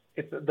 So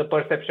it's the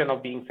perception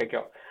of being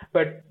secure.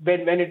 But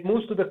when it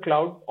moves to the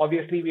cloud,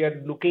 obviously we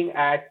are looking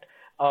at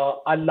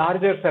a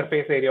larger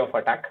surface area of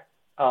attack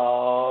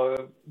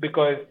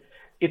because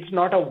it's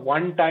not a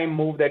one-time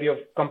move that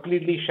you've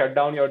completely shut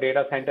down your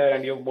data center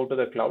and you've moved to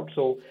the cloud.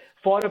 So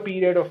for a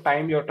period of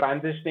time, you're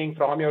transitioning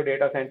from your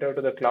data center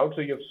to the cloud.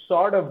 So you've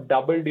sort of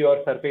doubled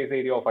your surface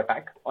area of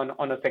attack on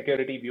a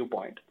security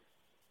viewpoint.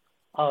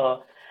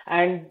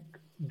 And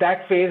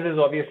that phase is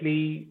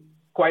obviously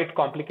quite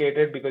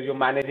complicated because you're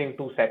managing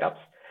two setups.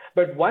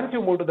 But once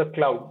you move to the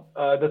cloud,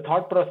 the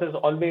thought process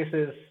always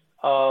is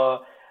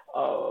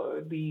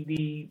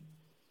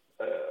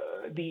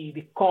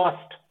the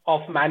cost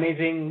of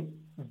managing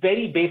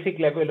very basic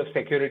level of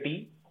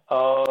security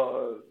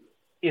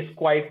is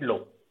quite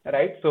low,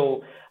 right?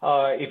 So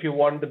if you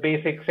want the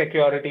basic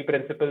security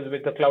principles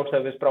which the cloud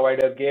service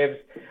provider gives,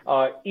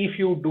 if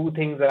you do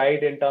things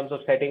right in terms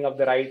of setting up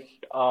the right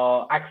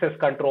access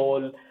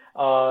control,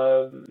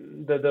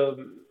 the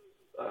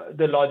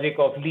logic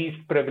of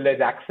least privilege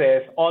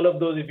access, all of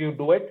those, if you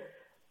do it,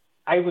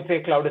 I would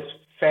say cloud is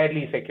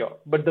fairly secure.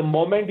 But the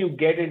moment you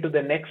get into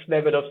the next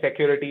level of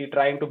security,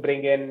 trying to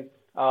bring in,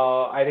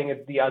 I think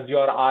it's the Azure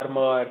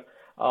Armor,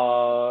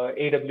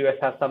 AWS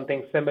has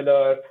something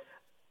similar,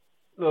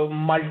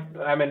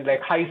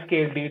 like high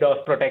scale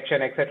DDoS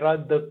protection, etc.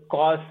 The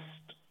cost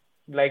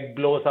like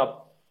blows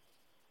up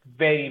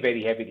very,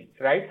 very heavily,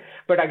 right?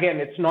 But again,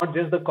 it's not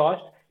just the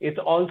cost, it's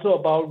also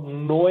about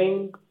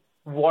knowing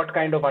what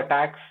kind of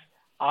attacks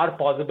are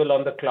possible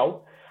on the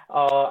cloud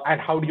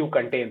and how do you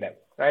contain them,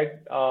 right?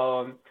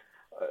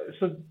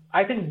 So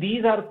I think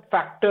these are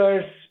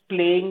factors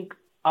playing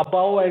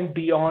above and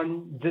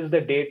beyond just the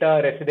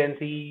data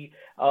residency.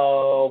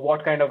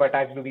 What kind of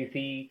attacks do we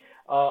see?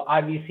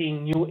 Are we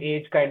seeing new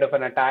age kind of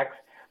an attacks?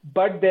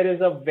 But there is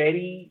a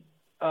very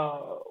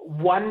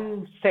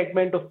one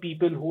segment of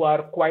people who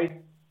are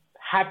quite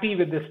happy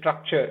with the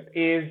structure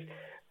is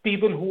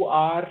people who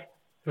are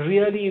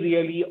really,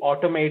 really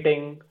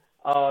automating,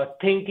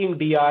 thinking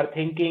DR,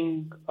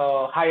 thinking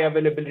high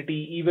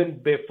availability even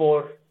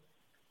before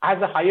as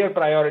a higher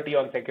priority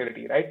on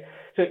security, right?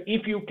 So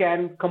if you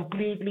can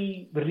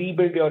completely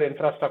rebuild your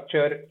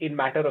infrastructure in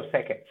matter of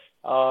seconds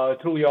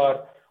through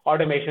your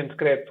automation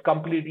scripts,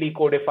 completely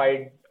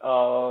codified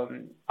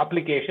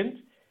applications,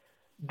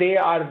 they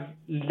are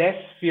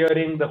less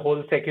fearing the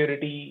whole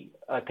security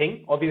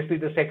thing. Obviously,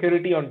 the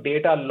security on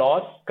data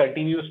loss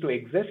continues to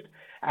exist,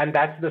 and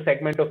that's the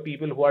segment of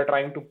people who are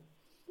trying to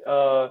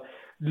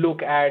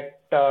look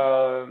at,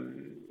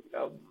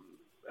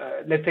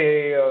 let's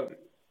say,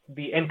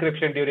 the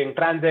encryption during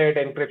transit,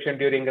 encryption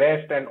during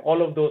rest, and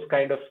all of those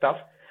kind of stuff.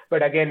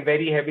 But again,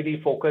 very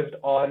heavily focused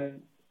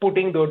on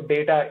putting those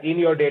data in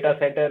your data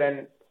center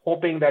and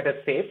hoping that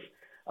it's safe.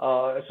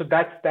 So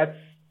that's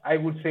I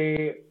would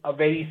say a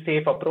very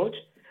safe approach.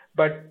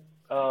 But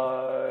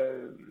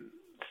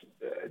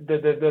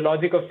the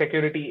logic of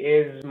security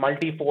is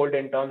multifold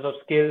in terms of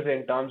skills,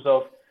 in terms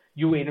of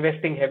you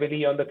investing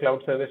heavily on the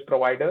cloud service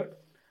provider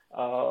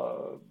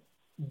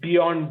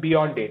beyond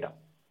data.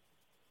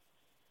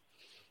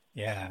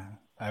 Yeah,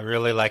 I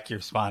really like your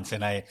response,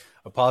 and I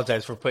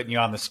apologize for putting you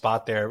on the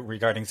spot there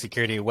regarding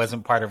security. It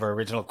wasn't part of our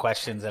original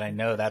questions, and I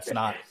know that's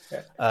not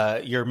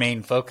your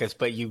main focus,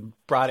 but you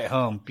brought it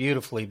home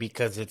beautifully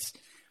because it's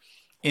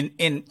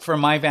from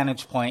my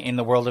vantage point in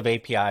the world of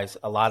APIs,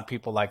 a lot of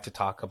people like to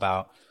talk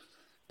about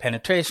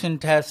penetration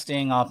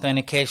testing,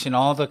 authentication,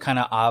 all the kind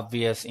of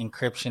obvious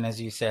encryption, as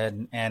you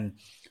said,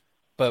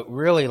 but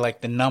really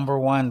like the number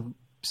one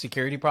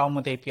security problem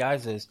with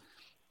APIs is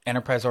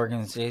enterprise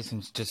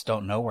organizations just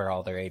don't know where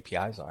all their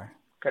APIs are.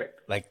 Correct.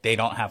 Like they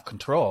don't have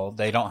control.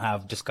 They don't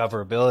have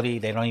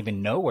discoverability. They don't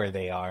even know where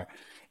they are.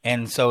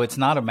 And so it's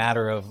not a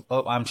matter of,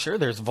 oh, I'm sure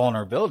there's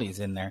vulnerabilities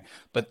in there,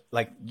 but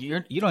like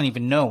you don't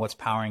even know what's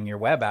powering your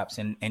web apps,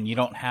 and you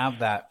don't have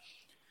that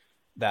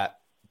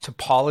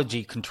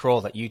topology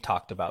control that you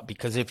talked about.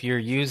 Because if you're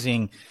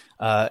using,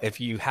 if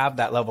you have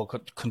that level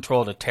of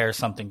control to tear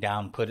something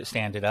down,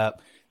 stand it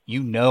up,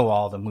 you know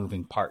all the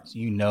moving parts.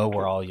 You know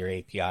where all your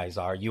APIs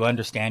are. You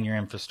understand your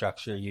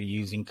infrastructure. You're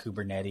using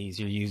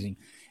Kubernetes.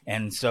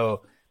 And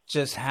so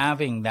just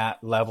having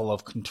that level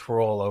of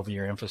control over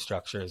your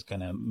infrastructure is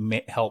going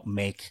to help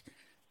make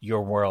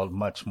your world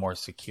much more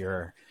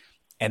secure.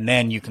 And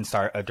then you can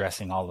start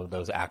addressing all of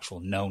those actual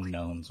known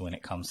knowns when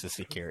it comes to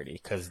security,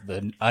 because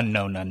the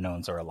unknown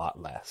unknowns are a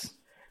lot less.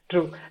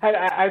 True. And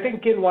I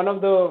think in one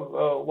of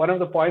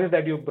the points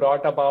that you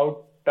brought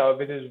about,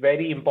 which is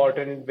very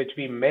important, which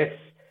we miss,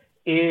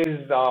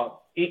 is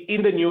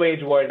in the new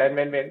age world, and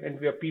when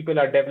people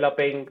are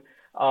developing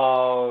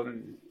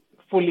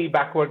fully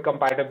backward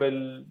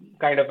compatible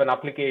kind of an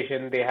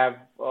application, they have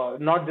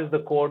not just the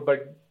code,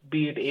 but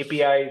be it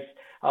APIs,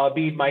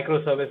 be it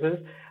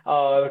microservices,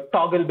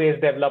 toggle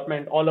based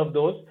development, all of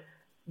those.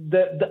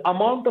 The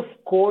amount of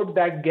code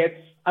that gets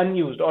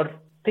unused, or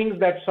things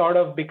that sort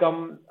of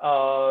become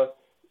the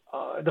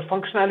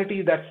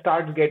functionality that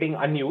starts getting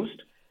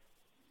unused,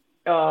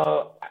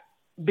 uh,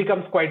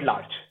 becomes quite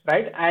large,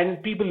 right?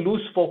 And people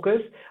lose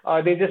focus.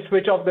 They just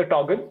switch off the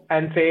toggle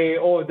and say,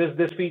 "Oh,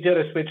 this feature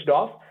is switched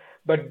off."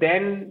 But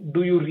then,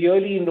 do you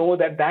really know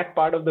that that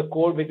part of the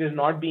code which is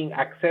not being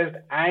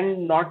accessed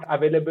and not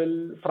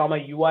available from a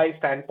UI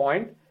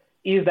standpoint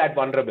is that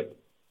vulnerable,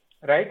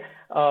 right?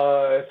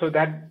 So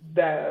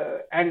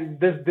and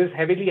this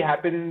heavily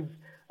happens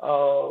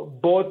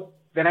both.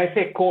 When I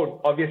say code,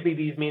 obviously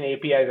these mean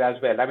APIs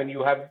as well. I mean,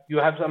 you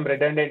have some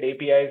redundant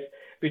APIs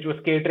which was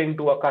catering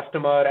to a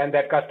customer, and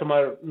that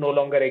customer no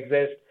longer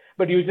exists,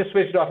 but you just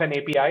switched off an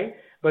API,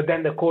 but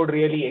then the code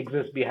really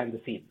exists behind the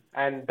scene,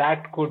 and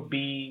that could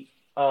be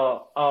a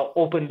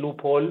open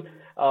loophole,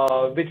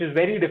 which is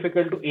very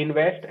difficult to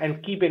invest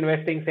and keep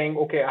investing, saying,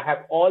 okay, I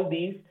have all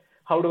these,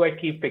 how do I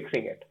keep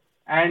fixing it?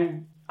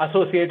 And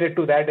associated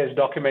to that is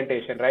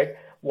documentation, right?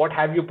 What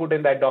have you put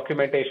in that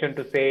documentation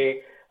to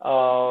say,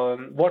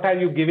 what are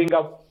you giving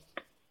up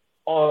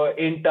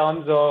in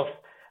terms of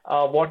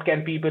what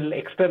can people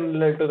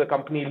external to the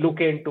company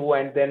look into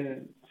and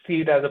then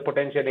see it as a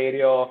potential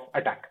area of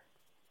attack?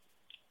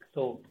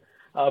 So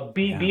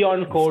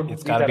beyond code,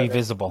 it's got to be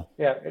visible.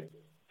 Yeah,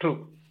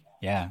 true.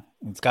 Yeah,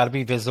 it's got to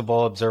be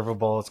visible,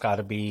 observable. It's got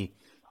to be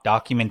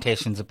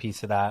documentation's a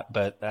piece of that.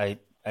 But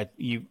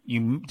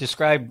you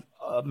described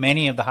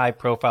many of the high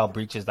profile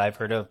breaches I've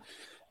heard of.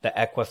 The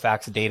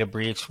Equifax data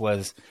breach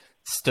was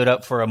stood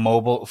up for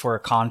a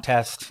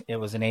contest. It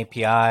was an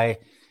API.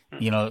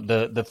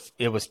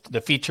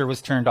 The feature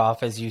was turned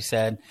off, as you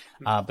said,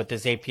 but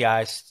this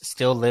API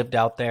still lived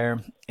out there.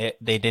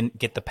 They didn't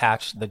get the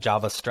patch, the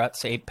Java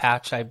Struts 8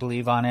 patch, I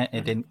believe, on it.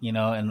 It didn't,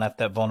 and left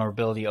that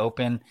vulnerability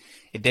open.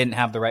 It didn't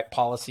have the right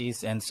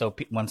policies, and so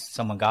once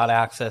someone got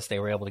access, they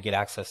were able to get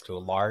access to a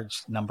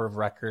large number of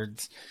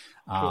records.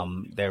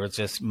 There was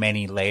just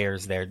many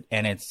layers there,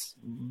 and it's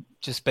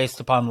just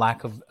based upon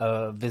lack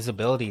of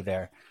visibility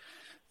there.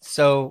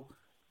 So,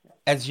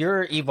 as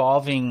you're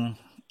evolving,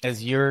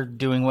 as you're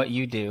doing what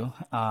you do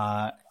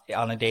on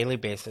a daily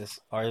basis,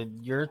 are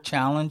your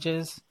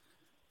challenges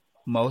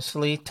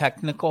mostly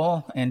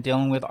technical and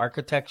dealing with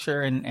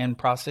architecture and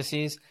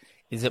processes?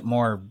 Is it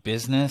more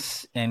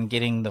business and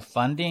getting the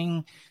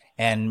funding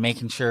and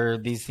making sure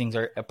these things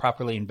are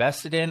properly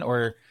invested in?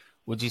 Or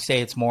would you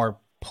say it's more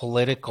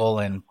political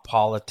and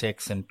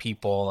politics and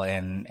people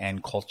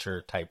and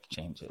culture type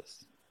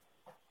changes?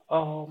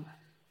 I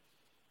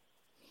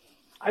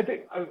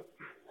think,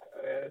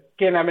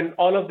 Ken, I mean,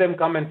 all of them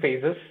come in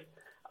phases.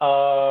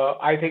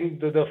 I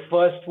think the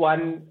first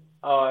one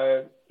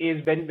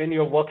is when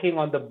you're working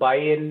on the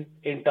buy-in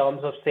in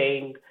terms of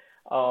saying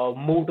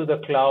move to the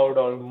cloud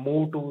or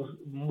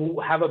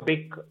have a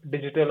big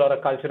digital or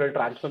a cultural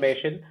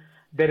transformation.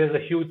 There is a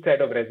huge set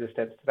of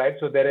resistance, right?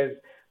 So there's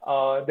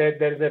a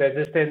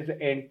resistance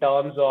in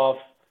terms of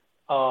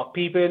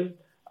people,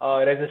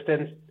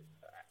 resistance,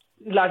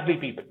 largely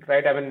people,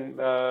 right? I mean,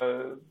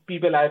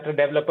 people at a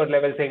developer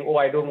level saying, oh,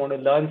 I don't want to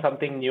learn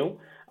something new.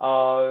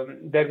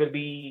 There will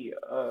be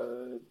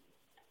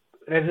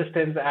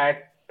resistance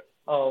at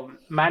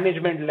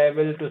management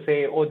level to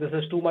say, oh, this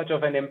is too much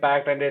of an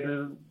impact, and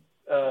it'll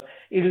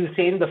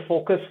change the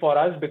focus for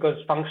us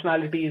because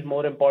functionality is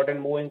more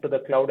important. Moving to the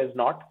cloud is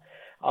not.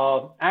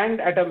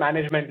 And at a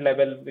management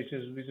level, which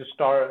is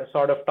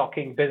sort of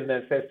talking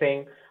business, as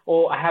saying,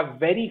 oh, I have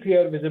very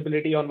clear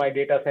visibility on my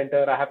data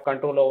center. I have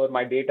control over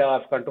my data. I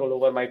have control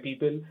over my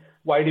people.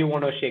 Why do you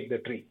want to shake the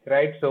tree,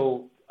 right?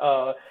 So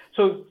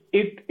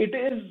it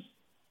is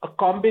a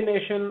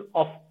combination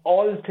of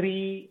all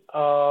three,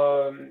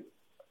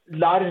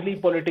 largely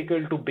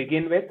political to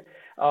begin with,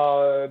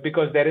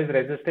 because there is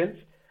resistance.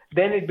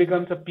 Then it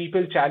becomes a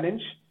people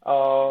challenge,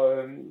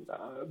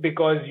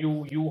 because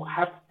you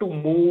have to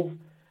move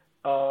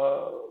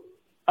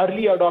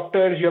early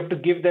adopters, you have to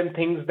give them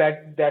things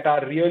that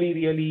are really,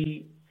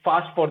 really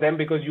fast for them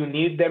because you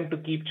need them to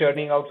keep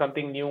churning out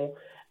something new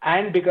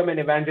and become an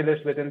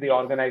evangelist within the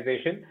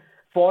organization.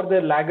 For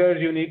the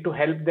laggers, you need to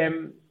help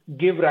them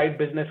give right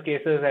business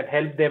cases and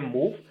help them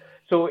move.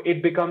 So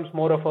it becomes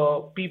more of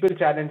a people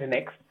challenge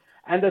next.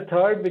 And the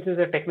third, which is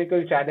a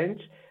technical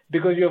challenge,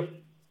 because you've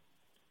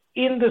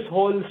in this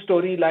whole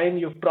storyline,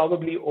 you've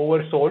probably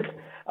oversold,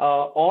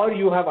 or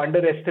you have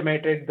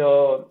underestimated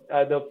the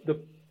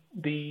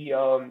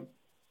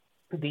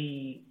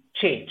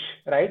change,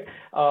 right?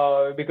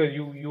 Because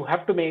you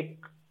have to make,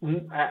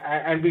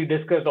 and we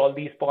discussed all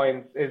these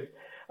points. Is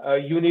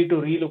you need to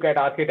relook at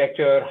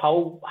architecture.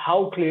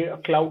 How clear,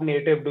 cloud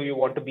native do you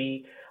want to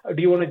be?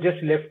 Do you want to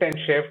just lift and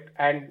shift?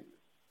 And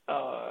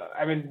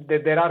I mean,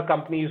 there are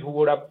companies who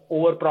would have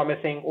over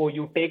promising. Oh,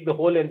 you take the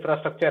whole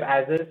infrastructure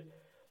as is,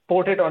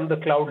 port it on the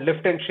cloud,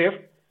 lift and shift.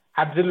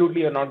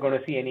 Absolutely, you're not going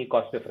to see any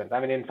cost difference. I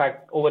mean, in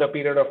fact, over a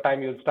period of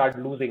time, you'll start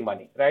losing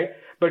money, right?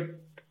 But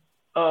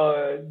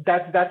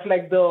that's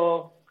like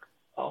the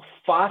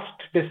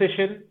fast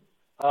decision,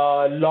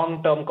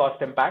 long-term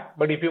cost impact.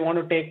 But if you want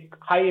to take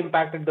high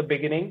impact at the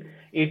beginning,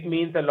 it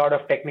means a lot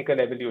of technical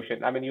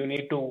evolution. I mean, you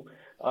need to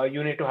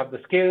have the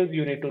skills,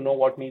 you need to know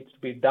what needs to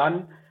be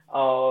done,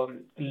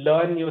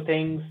 learn new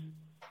things.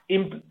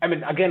 I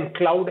mean, again,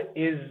 cloud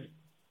is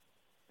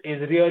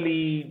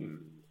really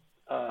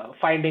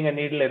finding a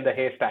needle in the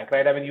haystack,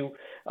 right? I mean,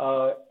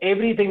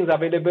 everything's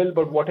available,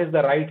 but what is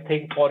the right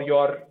thing for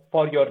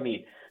your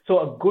need? So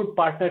a good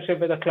partnership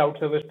with a cloud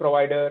service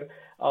provider,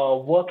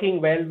 working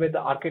well with the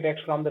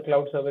architects from the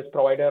cloud service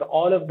provider,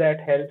 all of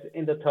that helps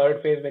in the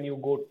third phase when you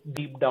go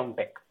deep down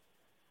tech.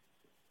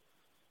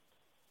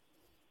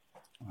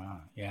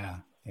 Wow, yeah,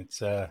 it's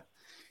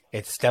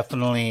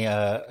definitely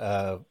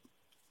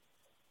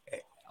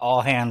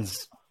all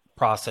hands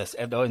process.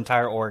 The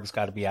entire org's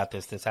got to be at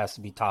this. This has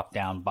to be top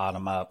down,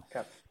 bottom up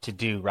to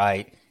do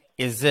right.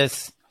 Is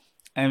this,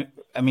 I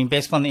mean,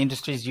 based upon the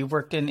industries you've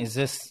worked in, is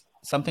this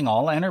something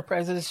all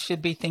enterprises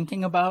should be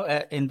thinking about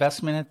at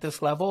investment at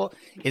this level?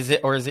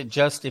 Or is it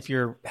just if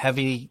you're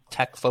heavy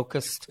tech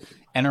focused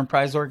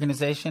enterprise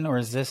organization, or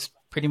is this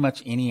pretty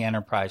much any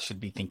enterprise should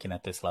be thinking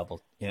at this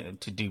level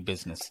to do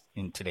business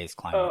in today's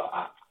climate?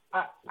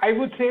 I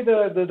would say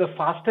the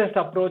fastest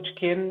approach,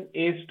 Ken,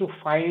 is to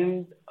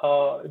find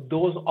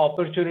those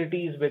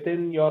opportunities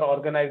within your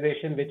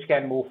organization which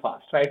can move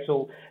fast, right?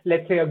 So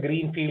let's say a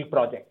greenfield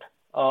project.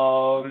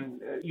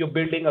 You're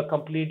building a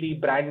completely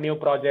brand new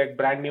project,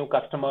 brand new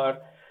customer.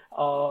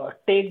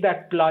 Take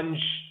that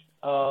plunge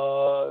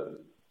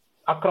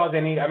across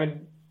any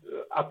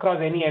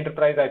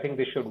enterprise. I think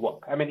this should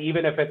work. I mean,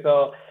 even if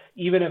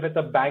it's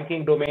a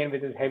banking domain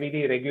which is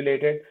heavily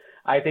regulated,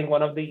 I think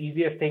one of the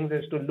easiest things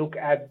is to look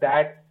at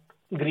that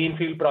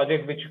greenfield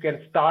project which you can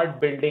start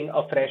building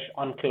afresh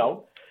on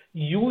cloud.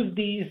 Use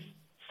these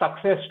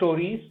success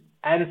stories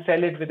and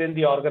sell it within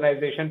the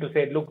organization to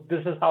say, look,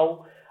 this is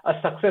how a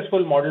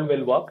successful model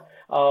will work.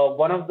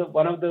 One of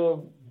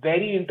the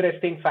very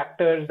interesting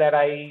factors that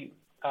I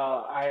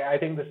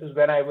think this is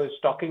when I was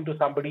talking to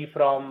somebody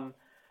from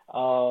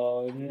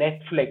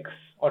Netflix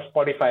or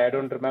Spotify, I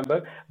don't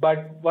remember,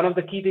 but one of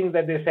the key things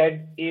that they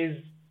said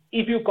is,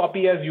 if you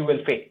copy us, you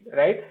will fail,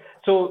 right?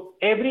 So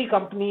every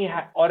company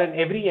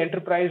every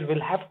enterprise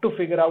will have to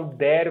figure out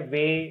their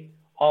way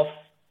of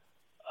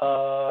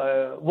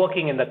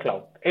working in the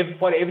cloud.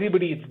 For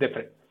everybody, it's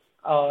different.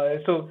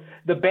 So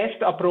the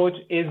best approach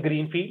is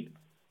greenfield.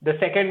 The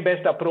second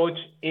best approach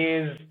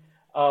is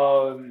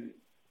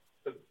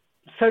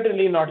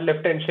certainly not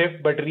lift and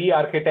shift, but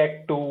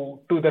re-architect to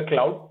the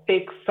cloud.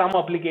 Take some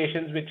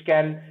applications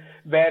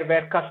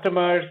where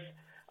customers,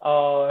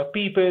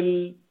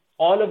 people,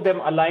 all of them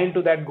align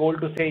to that goal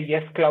to say,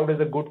 yes, cloud is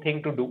a good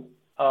thing to do.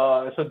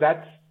 So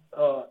that's,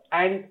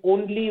 and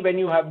only when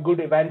you have good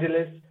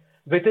evangelists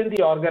within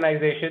the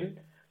organization,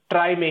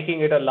 try making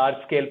it a large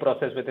scale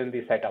process within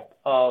the setup.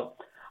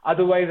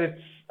 Otherwise,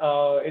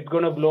 it's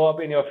going to blow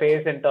up in your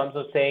face in terms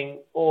of saying,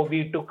 oh,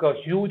 we took a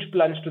huge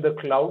plunge to the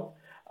cloud,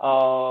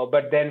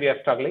 but then we are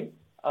struggling.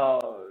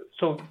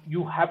 So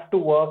you have to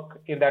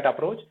work in that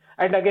approach.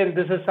 And again,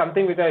 this is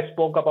something which I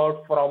spoke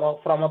about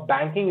from a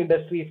banking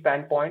industry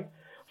standpoint.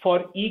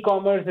 For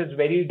e-commerce, it's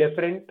very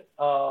different,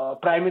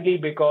 primarily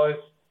because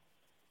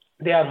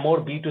they are more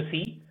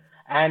B2C.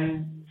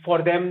 And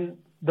for them,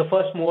 the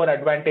first mover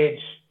advantage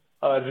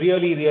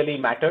really, really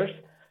matters.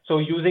 So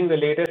using the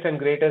latest and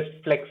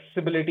greatest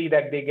flexibility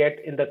that they get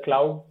in the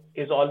cloud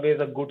is always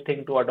a good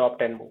thing to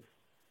adopt and move.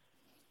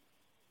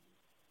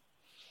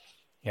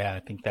 Yeah,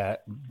 I think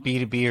that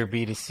B2B or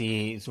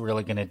B2C is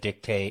really going to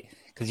dictate,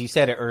 because you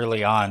said it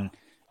early on,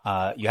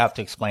 you have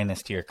to explain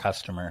this to your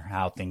customer,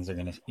 how things are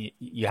going to,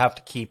 you have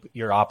to keep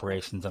your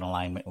operations in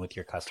alignment with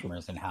your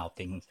customers and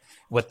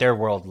what their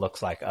world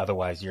looks like.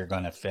 Otherwise, you're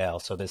going to fail.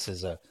 So this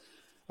is a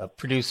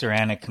producer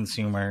and a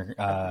consumer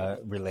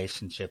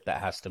relationship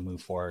that has to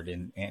move forward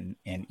in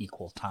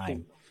equal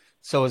time.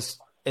 So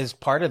as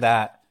part of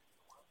that,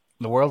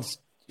 the world's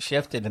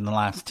shifted in the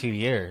last 2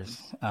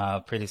 years,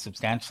 pretty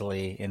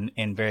substantially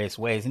in various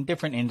ways in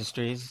different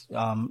industries,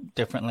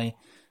 differently.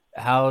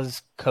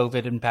 How's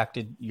COVID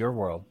impacted your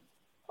world?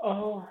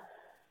 Uh,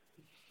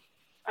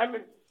 I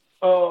mean,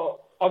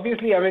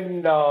 obviously, I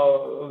mean,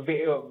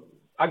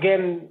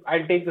 again,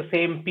 I'll take the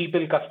same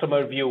people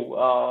customer view.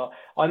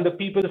 On the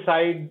people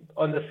side,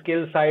 on the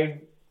skill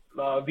side,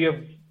 we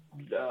have,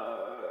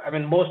 I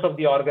mean, most of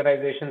the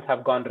organizations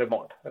have gone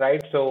remote,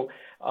 right? So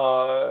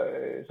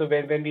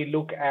when we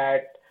look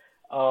at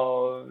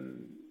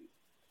um,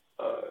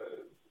 uh,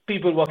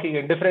 people working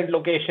in different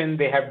locations,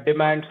 they have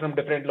demands from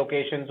different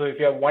locations. So if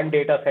you have one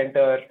data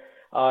center,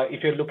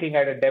 if you're looking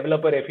at a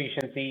developer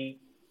efficiency,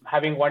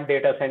 having one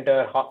data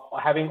center,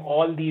 having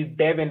all these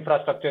dev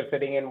infrastructure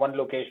sitting in one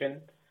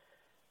location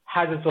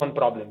has its own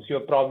problems.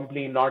 You're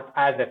probably not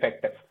as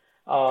effective.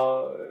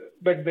 Uh,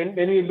 but when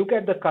we look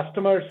at the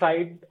customer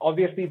side,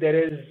 obviously there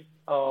is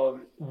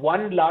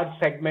one large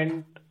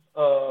segment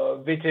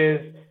which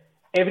is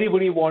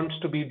everybody wants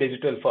to be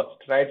digital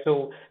first, right?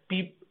 So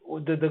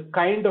the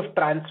kind of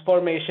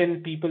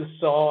transformation people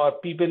saw or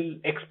people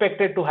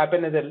expected to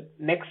happen in the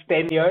next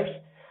 10 years,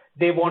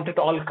 they want it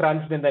all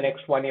crunched in the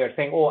next 1 year,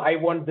 saying, oh, I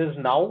want this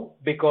now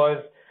because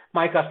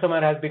my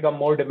customer has become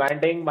more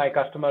demanding. My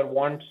customer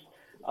wants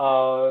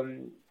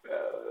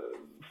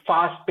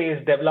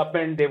fast-paced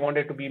development. They want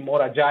it to be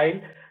more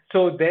agile.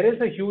 So there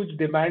is a huge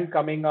demand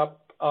coming up.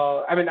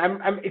 I mean,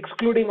 I'm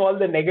excluding all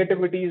the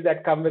negativities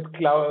that come with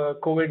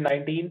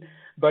COVID-19,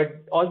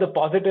 but all the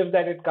positives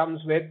that it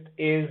comes with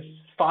is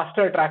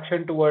faster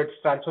traction towards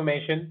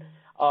transformation,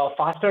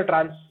 faster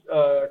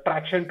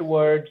traction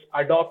towards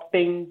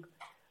adopting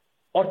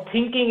or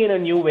thinking in a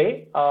new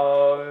way,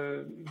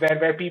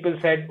 where people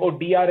said, "Oh,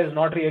 DR is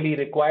not really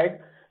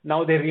required."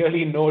 Now they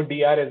really know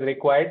DR is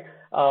required,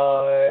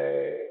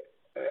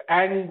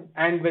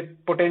 and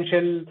with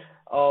potential,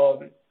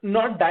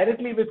 not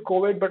directly with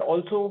COVID, but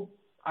also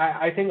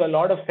I think a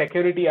lot of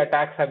security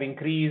attacks have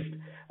increased.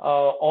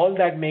 All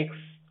that makes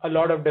a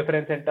lot of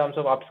difference in terms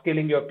of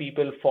upskilling your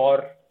people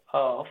for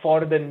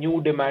the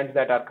new demands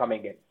that are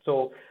coming in.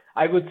 So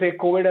I would say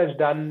COVID has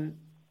done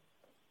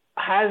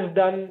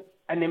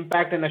an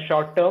impact in the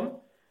short term,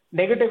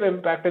 negative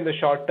impact in the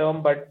short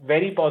term, but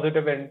very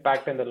positive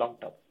impact in the long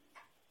term.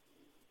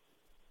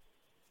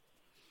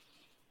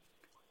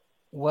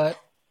 What,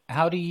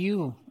 how do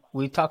you,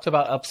 we talked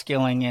about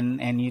upskilling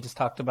and you just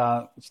talked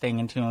about staying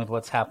in tune with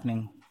what's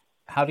happening.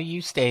 How do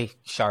you stay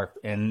sharp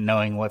and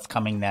knowing what's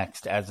coming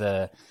next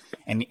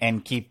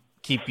and keep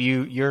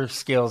your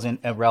skills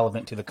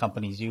relevant to the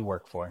companies you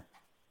work for?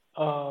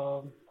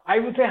 I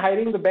would say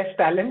hiring the best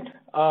talent.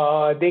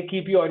 They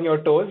keep you on your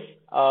toes.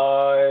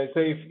 So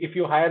if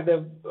you hire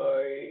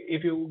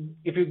if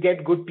you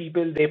get good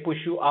people, they push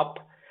you up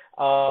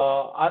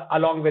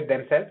along with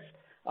themselves.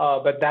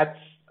 But that's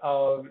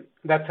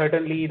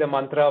certainly the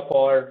mantra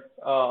for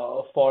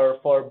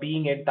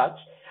being in touch.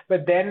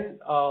 But then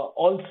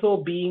also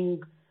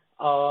being,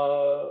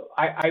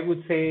 I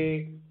would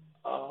say,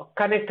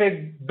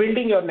 connected,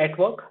 building your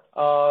network.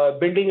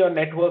 Building your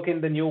network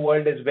in the new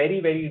world is very,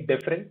 very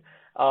different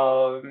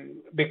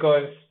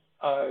because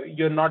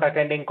you're not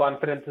attending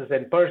conferences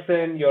in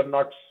person. You're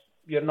not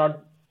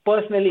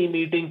personally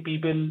meeting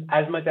people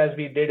as much as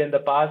we did in the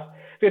past.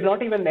 We're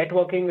not even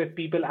networking with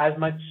people as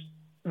much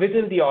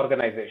within the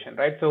organization,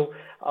 right? So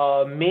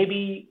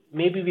maybe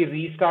we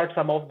restart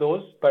some of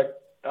those,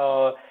 but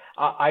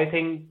I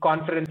think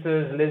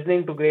conferences,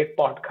 listening to great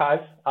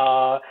podcasts,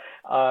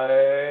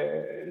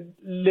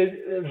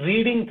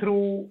 reading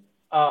through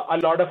a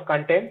lot of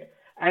content,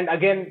 and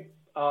again,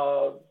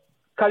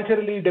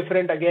 culturally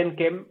different again,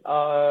 Kin,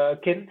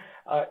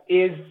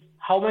 is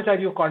how much are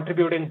you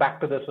contributing back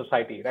to the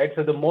society, right?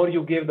 So the more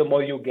you give, the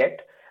more you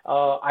get.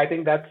 I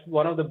think that's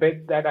one of the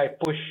bits that I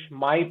push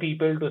my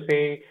people to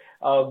say,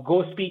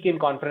 go speak in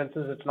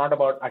conferences. It's not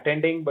about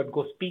attending, but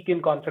go speak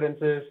in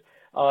conferences,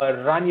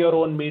 run your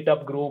own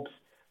meetup groups,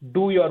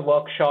 do your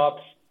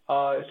workshops.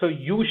 So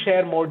you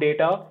share more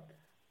data,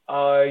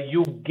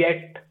 you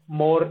get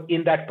more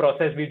in that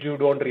process, which you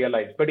don't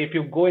realize. But if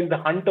you go in the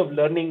hunt of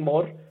learning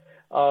more,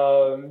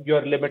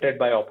 you're limited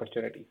by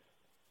opportunities.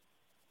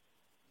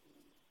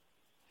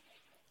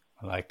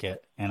 I like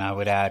it. And I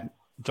would add,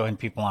 join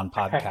people on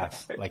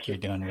podcasts like you're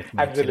doing with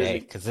me Absolutely. today.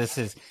 Because this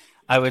is,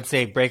 I would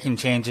say Breaking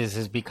Changes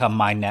has become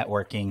my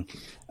networking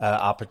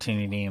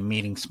opportunity and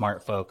meeting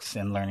smart folks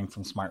and learning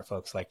from smart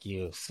folks like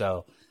you.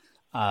 So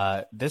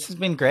this has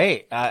been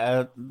great.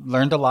 I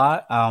learned a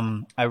lot.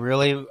 I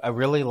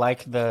really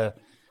like the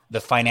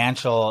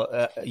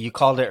financial, you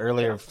called it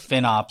earlier,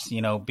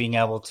 FinOps, being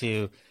able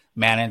to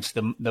manage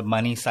the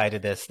money side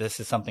of this. This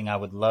is something I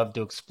would love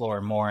to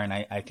explore more. And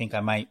I think I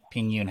might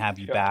ping you and have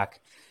you back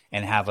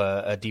and have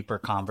a deeper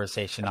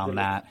conversation on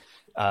that.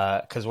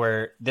 Because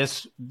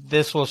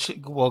this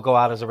will go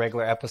out as a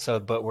regular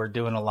episode, but we're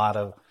doing a lot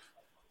of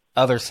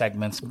other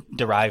segments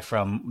derived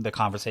from the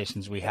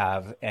conversations we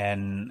have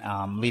and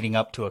leading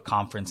up to a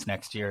conference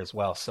next year as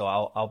well. So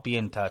I'll be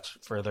in touch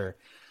further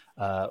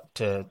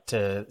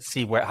to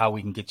see how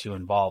we can get you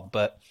involved.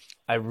 But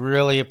I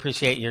really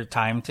appreciate your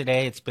time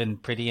today. It's been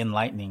pretty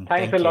enlightening.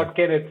 Thanks a lot,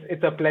 Ken.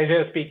 It's a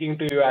pleasure speaking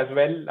to you as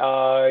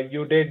well.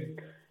 You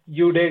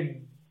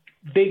did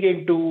dig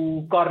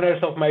into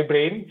corners of my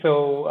brain,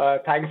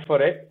 so thanks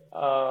for it.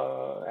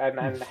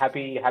 And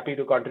happy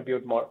to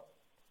contribute more.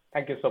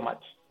 Thank you so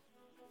much.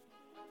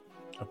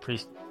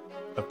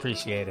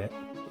 Appreciate it.